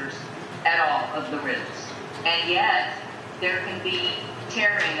fractures at all of the ribs. And yet, there can be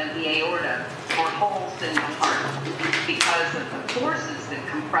tearing of the aorta or holes in the heart because of the forces that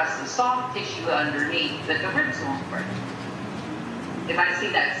compress the soft tissue underneath that the ribs won't break. If I see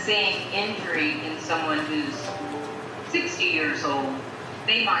that same injury in someone who's 60 years old,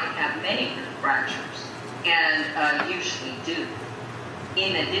 they might have many rib fractures, and usually do,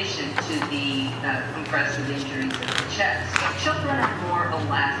 in addition to the compressive injuries of the chest. So children are more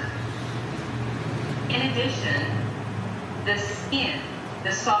elastic. In addition, the skin,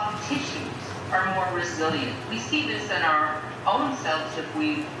 the soft tissues are more resilient. We see this in our own selves if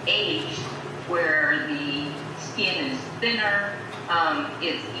we've aged, where the skin is thinner,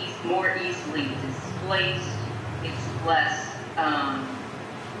 it's more easily displaced, it's less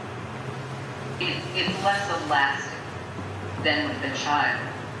elastic than with a child.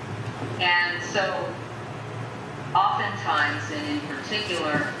 And so oftentimes, and in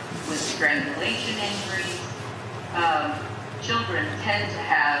particular with strangulation injuries, children tend to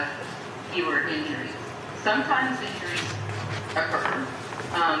have fewer injuries. Sometimes injuries occur,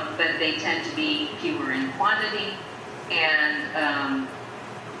 but they tend to be fewer in quantity and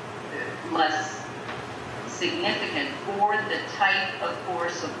less significant for the type of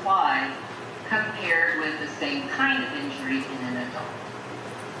force applied compared with the same kind of injury in an adult.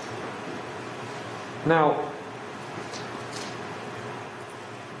 Now,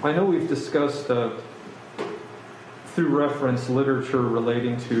 I know we've discussed through reference literature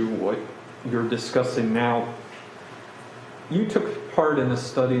relating to what you're discussing now. You took part in a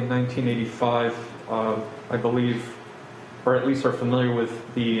study in 1985, I believe, or at least are familiar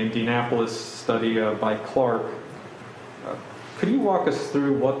with the Indianapolis study by Clark. Could you walk us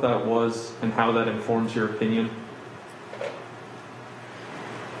through what that was and how that informs your opinion?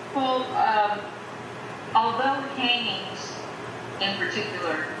 Well, although hangings in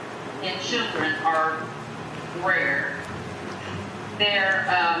particular in children are rare. They're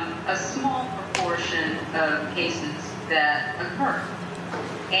a small proportion of cases that occur.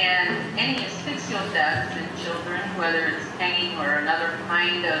 And any asphyxial deaths in children, whether it's hanging or another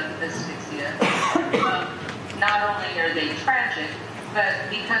kind of asphyxia, not only are they tragic, but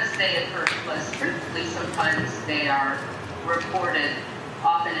because they occur less frequently, sometimes they are reported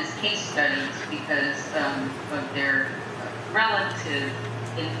often as case studies because of their relative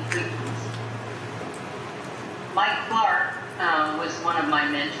infrequency. Mike Clark was one of my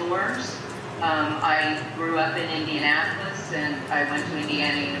mentors. I grew up in Indianapolis and I went to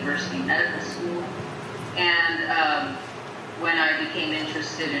Indiana University Medical School. And when I became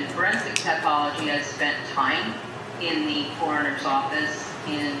interested in forensic pathology, I spent time in the coroner's office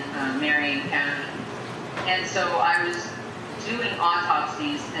in Marion County. And so I was doing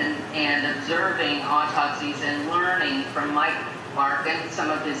autopsies and observing autopsies and learning from Mike Clark and some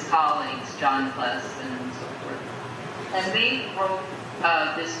of his colleagues, John Pless and so forth. And they wrote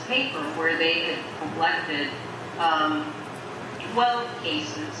this paper where they had collected 12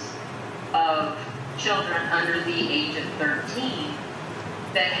 cases of children under the age of 13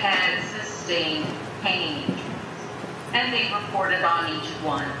 that had sustained hanging injuries. And they reported on each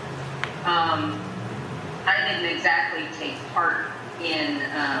one. I didn't exactly take part in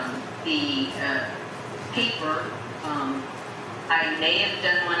the paper. I may have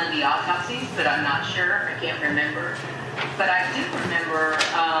done one of the autopsies, but I'm not sure. I can't remember. But I do remember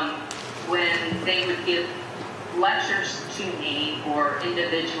when they would give lectures to me or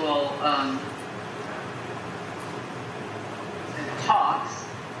individual talks,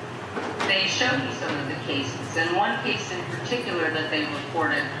 they showed me some of the cases. And one case in particular that they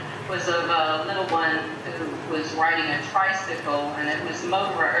reported was of a little one who was riding a tricycle, and it was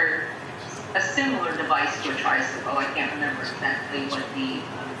a similar device to a tricycle. I can't remember exactly what the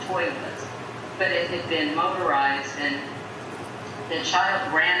toy was, but it had been motorized, and the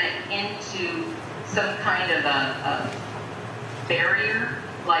child ran it into some kind of a barrier,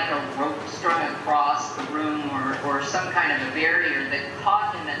 like a rope strung across the room or some kind of a barrier that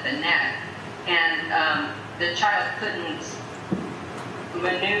caught him at the neck, and the child couldn't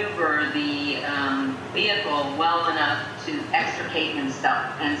maneuver the vehicle well enough to extricate himself,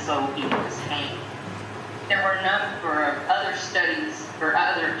 and so he was hanged. There were a number of other studies or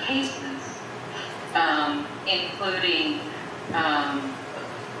other cases, including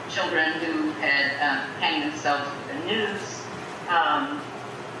children who had hanged themselves with a noose,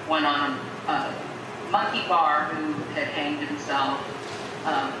 one on a monkey bar who had hanged himself.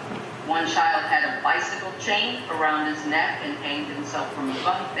 One child had a bicycle chain around his neck and hanged himself from a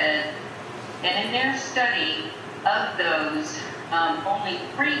bunk bed. And in their study of those, only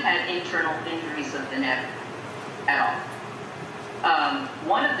 3 had internal injuries of the neck at all.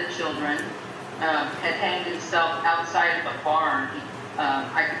 One of the children had hanged himself outside of a barn.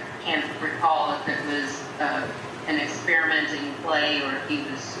 I can't recall if it was an experimenting play or if he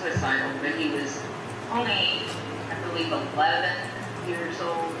was suicidal, but he was only, I believe, 11 years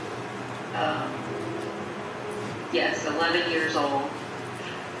old. Yes, 11 years old.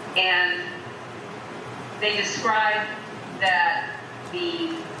 And they described that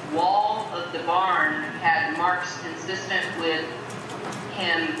the wall of the barn had marks consistent with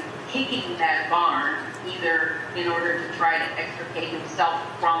him kicking that barn, either in order to try to extricate himself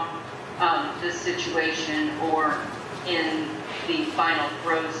from the situation or in the final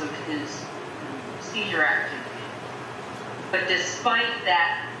throes of his seizure activity. But despite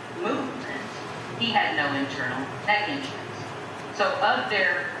that movement, he had no internal neck injuries. So of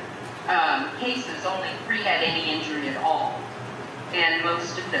their cases, only 3 had any injury at all, and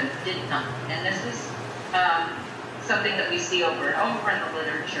most of them did not. And this is something that we see over and over in the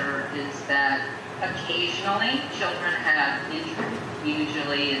literature, is that occasionally children have injury.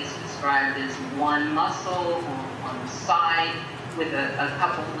 Usually it's described as one muscle or one side with a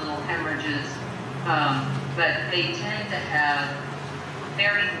couple little hemorrhages, but they tend to have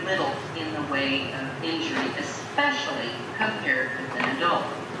very little in the way of injury, especially compared with an adult.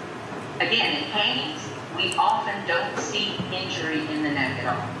 Again, in hangings, we often don't see injury in the neck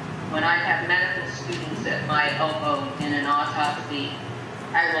at all. When I have medical students at my elbow in an autopsy,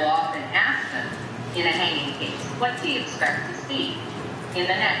 I will often ask them, in a hanging case, what do you expect to see in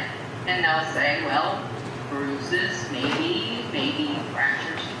the neck? And they'll say, well, bruises, maybe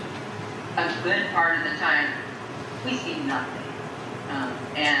fractures. A good part of the time, we see nothing.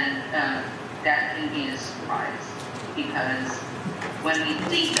 And that can be a surprise, because when we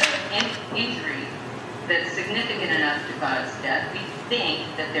see the injury that's significant enough to cause death, we think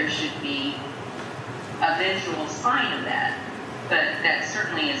that there should be a visual sign of that, but that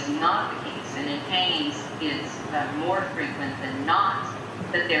certainly is not the case. and in hangings, it's more frequent than not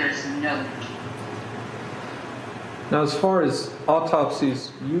that there is no injury. Now, as far as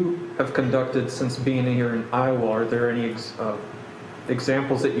autopsies you have conducted since being here in Iowa, are there any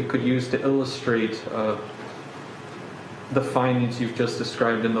examples that you could use to illustrate the findings you've just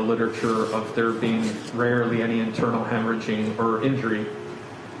described in the literature of there being rarely any internal hemorrhaging or injury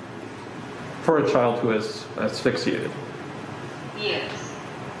for a child who has asphyxiated? Yes.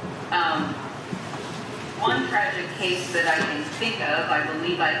 One tragic case that I can think of, I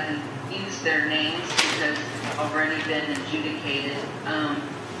believe I can use their names because they've already been adjudicated,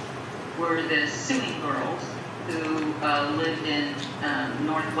 were the Sioux girls who lived in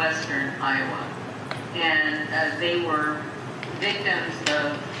northwestern Iowa. And they were victims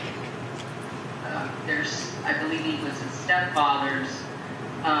of I believe he was his stepfather's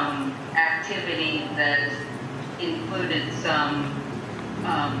activity that included some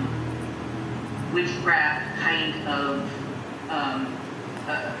witchcraft kind of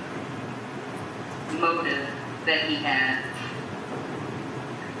motive that he had.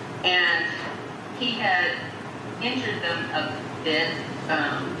 And he had injured them a bit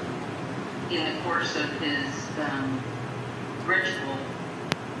in the course of his ritual,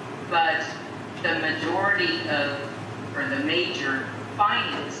 but the majority of, or the major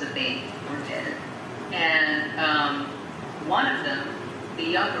findings that they were dead. And one of them, the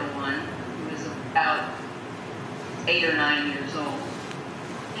younger one, who was about 8 or 9 years old,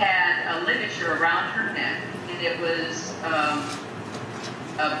 had a ligature around her neck, and it was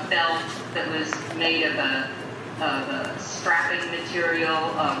a belt that was made of a strapping material,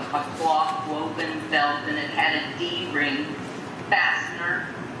 a cloth woven belt, and it had a D-ring fastener,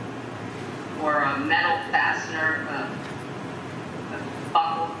 or a metal fastener, a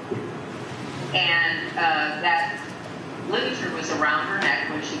buckle. And that ligature was around her neck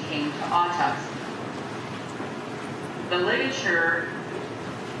when she came to autopsy. The ligature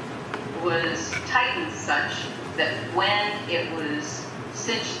was tightened such that when it was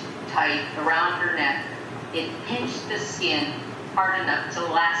cinched tight around her neck, it pinched the skin hard enough to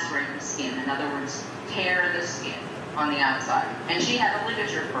lacerate the skin. In other words, tear the skin on the outside. And she had a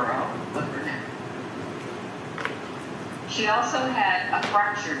ligature furrow of her neck. She also had a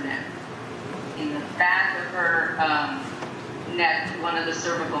fractured neck. In the back of her neck, one of the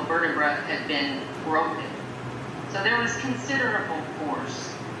cervical vertebrae had been broken. So there was considerable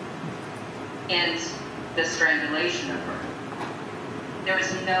force in the strangulation of her. There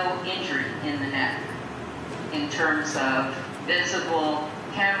was no injury in the neck in terms of visible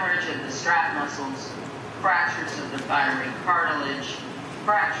hemorrhage of the strap muscles, fractures of the thyroid cartilage,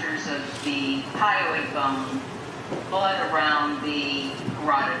 fractures of the hyoid bone, blood around the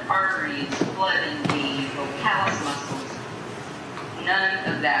carotid arteries, blood in the vocalis muscles.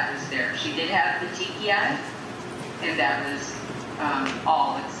 None of that was there. She did have petechiae, and that was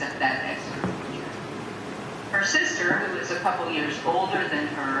all except that extra feature. Her sister, who was a couple years older than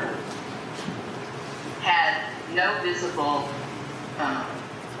her, had no visible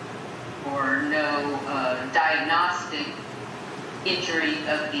or no diagnostic injury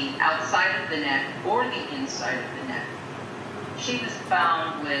of the outside of the neck or the inside of the neck. She was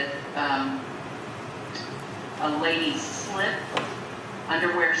found with a lady's slip,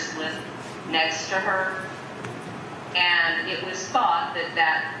 underwear slip, next to her, and it was thought that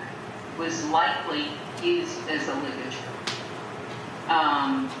that was likely used as a ligature.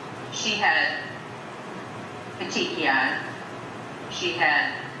 She had petechiae. She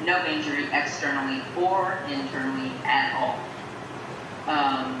had no injury externally or internally at all.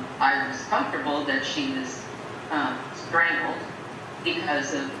 I was comfortable that she was strangled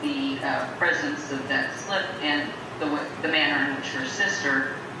because of the presence of that slip and the manner in which her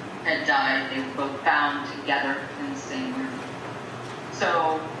sister had died. They were both found together in the same room.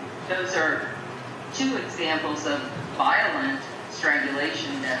 So those are two examples of violent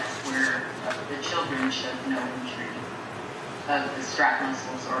strangulation deaths where the children showed no injury of the strap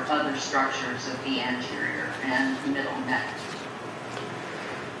muscles or other structures of the anterior and middle neck.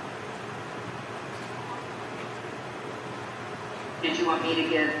 Did you want me to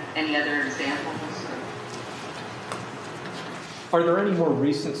give any other examples? Are there any more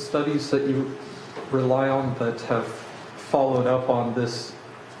recent studies that you rely on that have followed up on this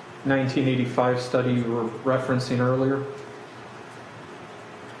 1985 study you were referencing earlier?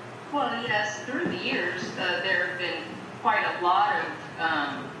 Well, yes. Through the years, there have been quite a lot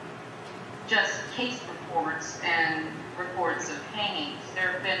of just case reports and reports of hangings.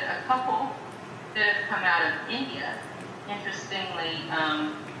 There have been a couple that have come out of India. Interestingly,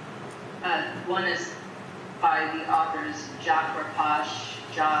 one is by the authors Jakrapash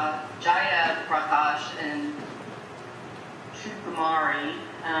Jaya Prakash and Chukumari.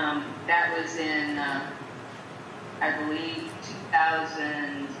 That was in, I believe,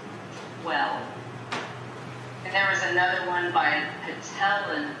 2012. And there was another one by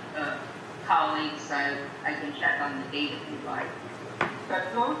Patel and colleagues. I can check on the date if you'd like.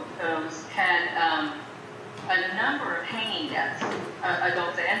 But both of those had a number of hanging deaths,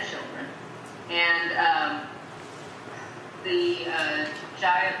 adults and children. And the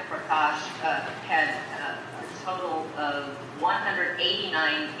Jaya Prakash had a total of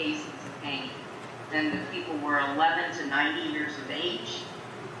 189 cases of hanging. And the people were 11 to 90 years of age.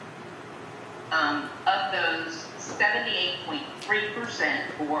 Of those,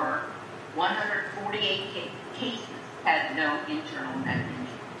 78.3%, or 148 cases, had no internal neck injury.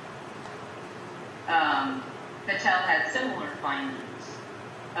 Patel had similar findings.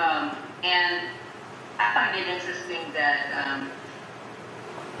 And I find it interesting that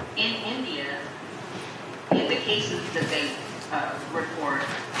in India, in the cases that they report,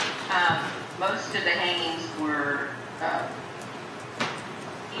 most of the hangings were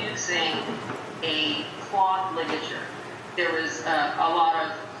using a cloth ligature. There was a lot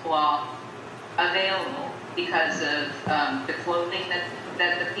of cloth available because of the clothing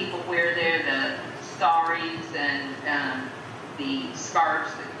that the people wear there, the saris and the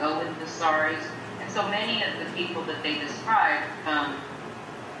scarves that go with the saris. And so many of the people that they described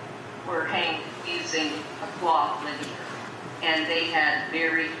were hanged using a cloth ligature. And they had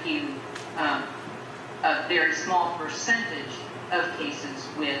very few, a very small percentage of cases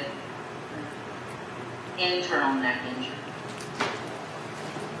with internal neck injury.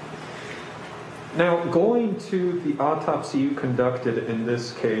 Now, going to the autopsy you conducted in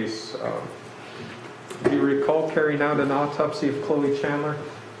this case, do you recall carrying out an autopsy of Cloe Chandler?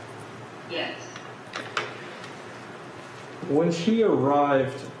 Yes. When she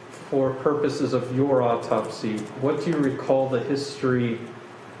arrived for purposes of your autopsy, what do you recall the history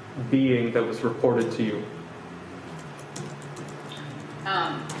being that was reported to you?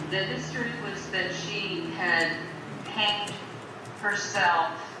 The history was that she had hanged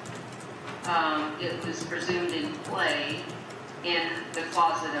herself, it was presumed in clay, in the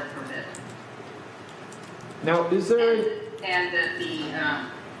closet of her bed. Now, is there... And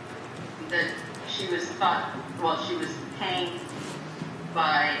that she was thought, well, she was hanged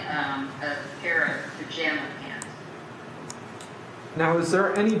by a pair of pajama pants. Now, is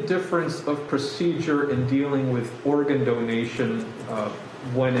there any difference of procedure in dealing with organ donation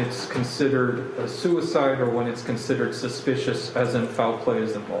when it's considered a suicide or when it's considered suspicious, as in foul play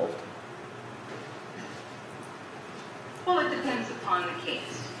is involved? Well, it depends upon the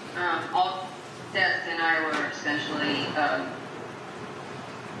case. All deaths in Iowa are essentially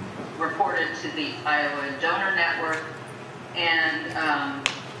reported to the Iowa Donor Network, and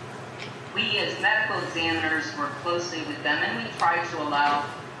we as medical examiners work closely with them, and we try to allow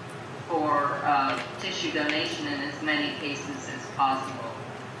for tissue donation in as many cases as possible.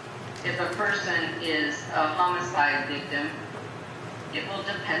 If a person is a homicide victim, it will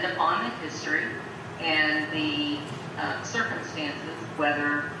depend upon the history and the circumstances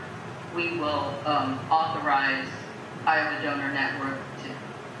whether we will authorize Iowa Donor Network to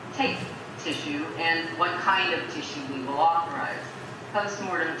take tissue and what kind of tissue we will authorize.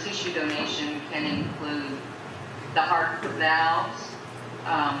 Postmortem tissue donation can include the heart valves,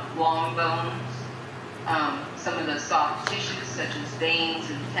 long bones, some of the soft tissues such as veins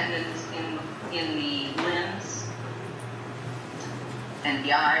and tendons in the limbs and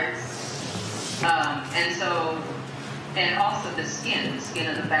the eyes, and also the skin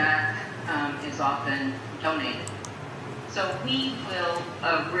of the back is often donated. So we will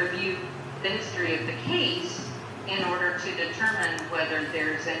review the history of the case in order to determine whether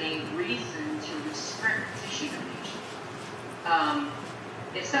there's any reason to restrict tissue donation.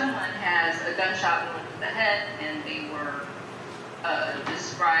 If someone has a gunshot wound to the head and they were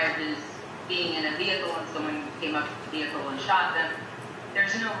described as being in a vehicle and someone came up to the vehicle and shot them,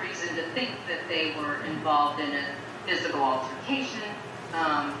 there's no reason to think that they were involved in a physical altercation.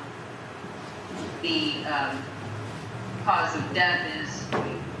 The cause of death is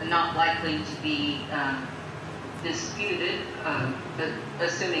not likely to be disputed,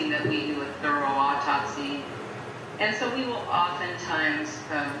 assuming that we do a thorough autopsy. And so we will oftentimes,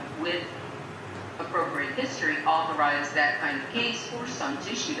 with appropriate history, authorize that kind of case for some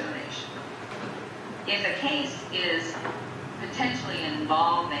tissue donation. If a case is potentially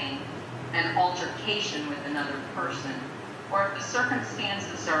involving an altercation with another person, or if the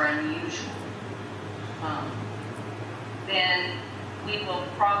circumstances are unusual, then we will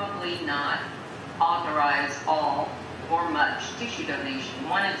probably not authorize all or much tissue donation.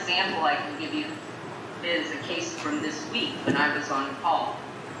 One example I can give you is a case from this week when I was on call.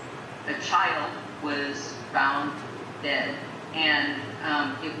 A child was found dead, and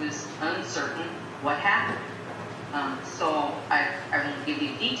it was uncertain what happened. So I won't give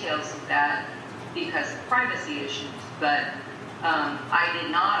you details of that because of privacy issues, but I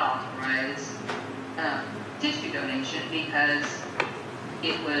did not authorize tissue donation because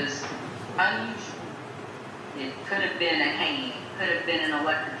it was unusual. It could have been a hanging, it could have been an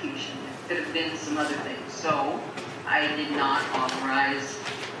electrocution, it could have been some other things. So I did not authorize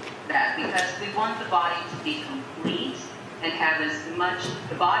that because we want the body to be complete and have as much,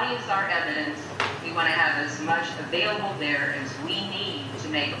 the body is our evidence, we want to have as much available there as we need to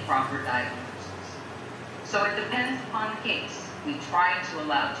make a proper diagnosis. So it depends upon the case. We try to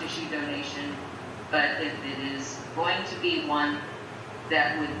allow tissue donation, but if it is going to be one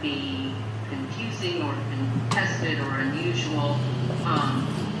that would be confusing or contested or unusual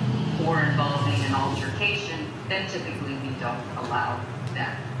or involving an altercation, then typically we don't allow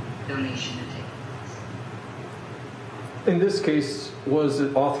that donation to take place. In this case, was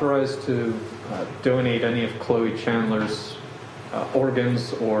it authorized to donate any of Cloe Chandler's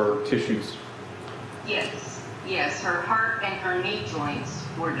organs or tissues? Yes, her heart and her knee joints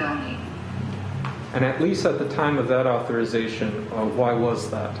were donated. And at least at the time of that authorization, why was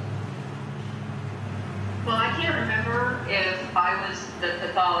that? Well, I can't remember if I was the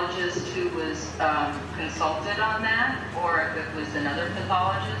pathologist who was consulted on that or if it was another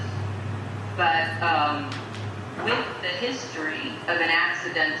pathologist. But with the history of an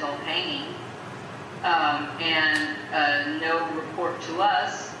accidental hanging and no report to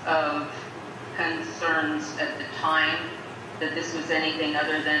us of concerns at the time that this was anything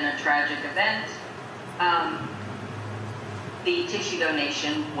other than a tragic event, the tissue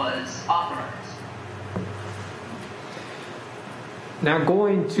donation was authorized. Now,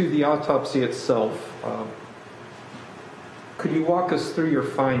 going to the autopsy itself, could you walk us through your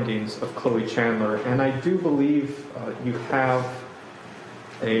findings of Cloe Chandler? And I do believe you have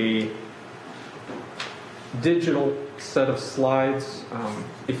a digital set of slides.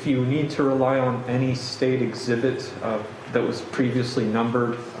 If you need to rely on any state exhibit that was previously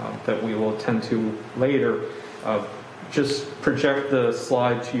numbered that we will attend to later, just project the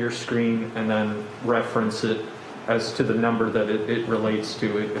slide to your screen and then reference it as to the number that it relates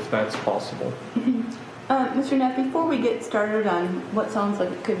to, if that's possible. Mr. Neff, before we get started on what sounds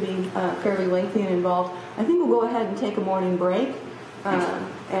like it could be fairly lengthy and involved, I think we'll go ahead and take a morning break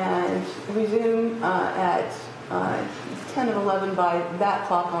and resume at 10 and 11 by that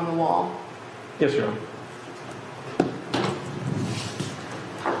clock on the wall. Yes, Your Honor.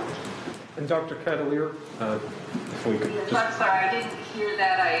 And Dr. Catellier, if we could just... I'm sorry, I didn't hear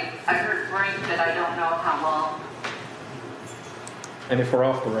that. I heard break, but I don't know how long. And if we're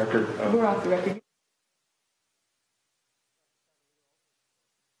off the record... We're off the record.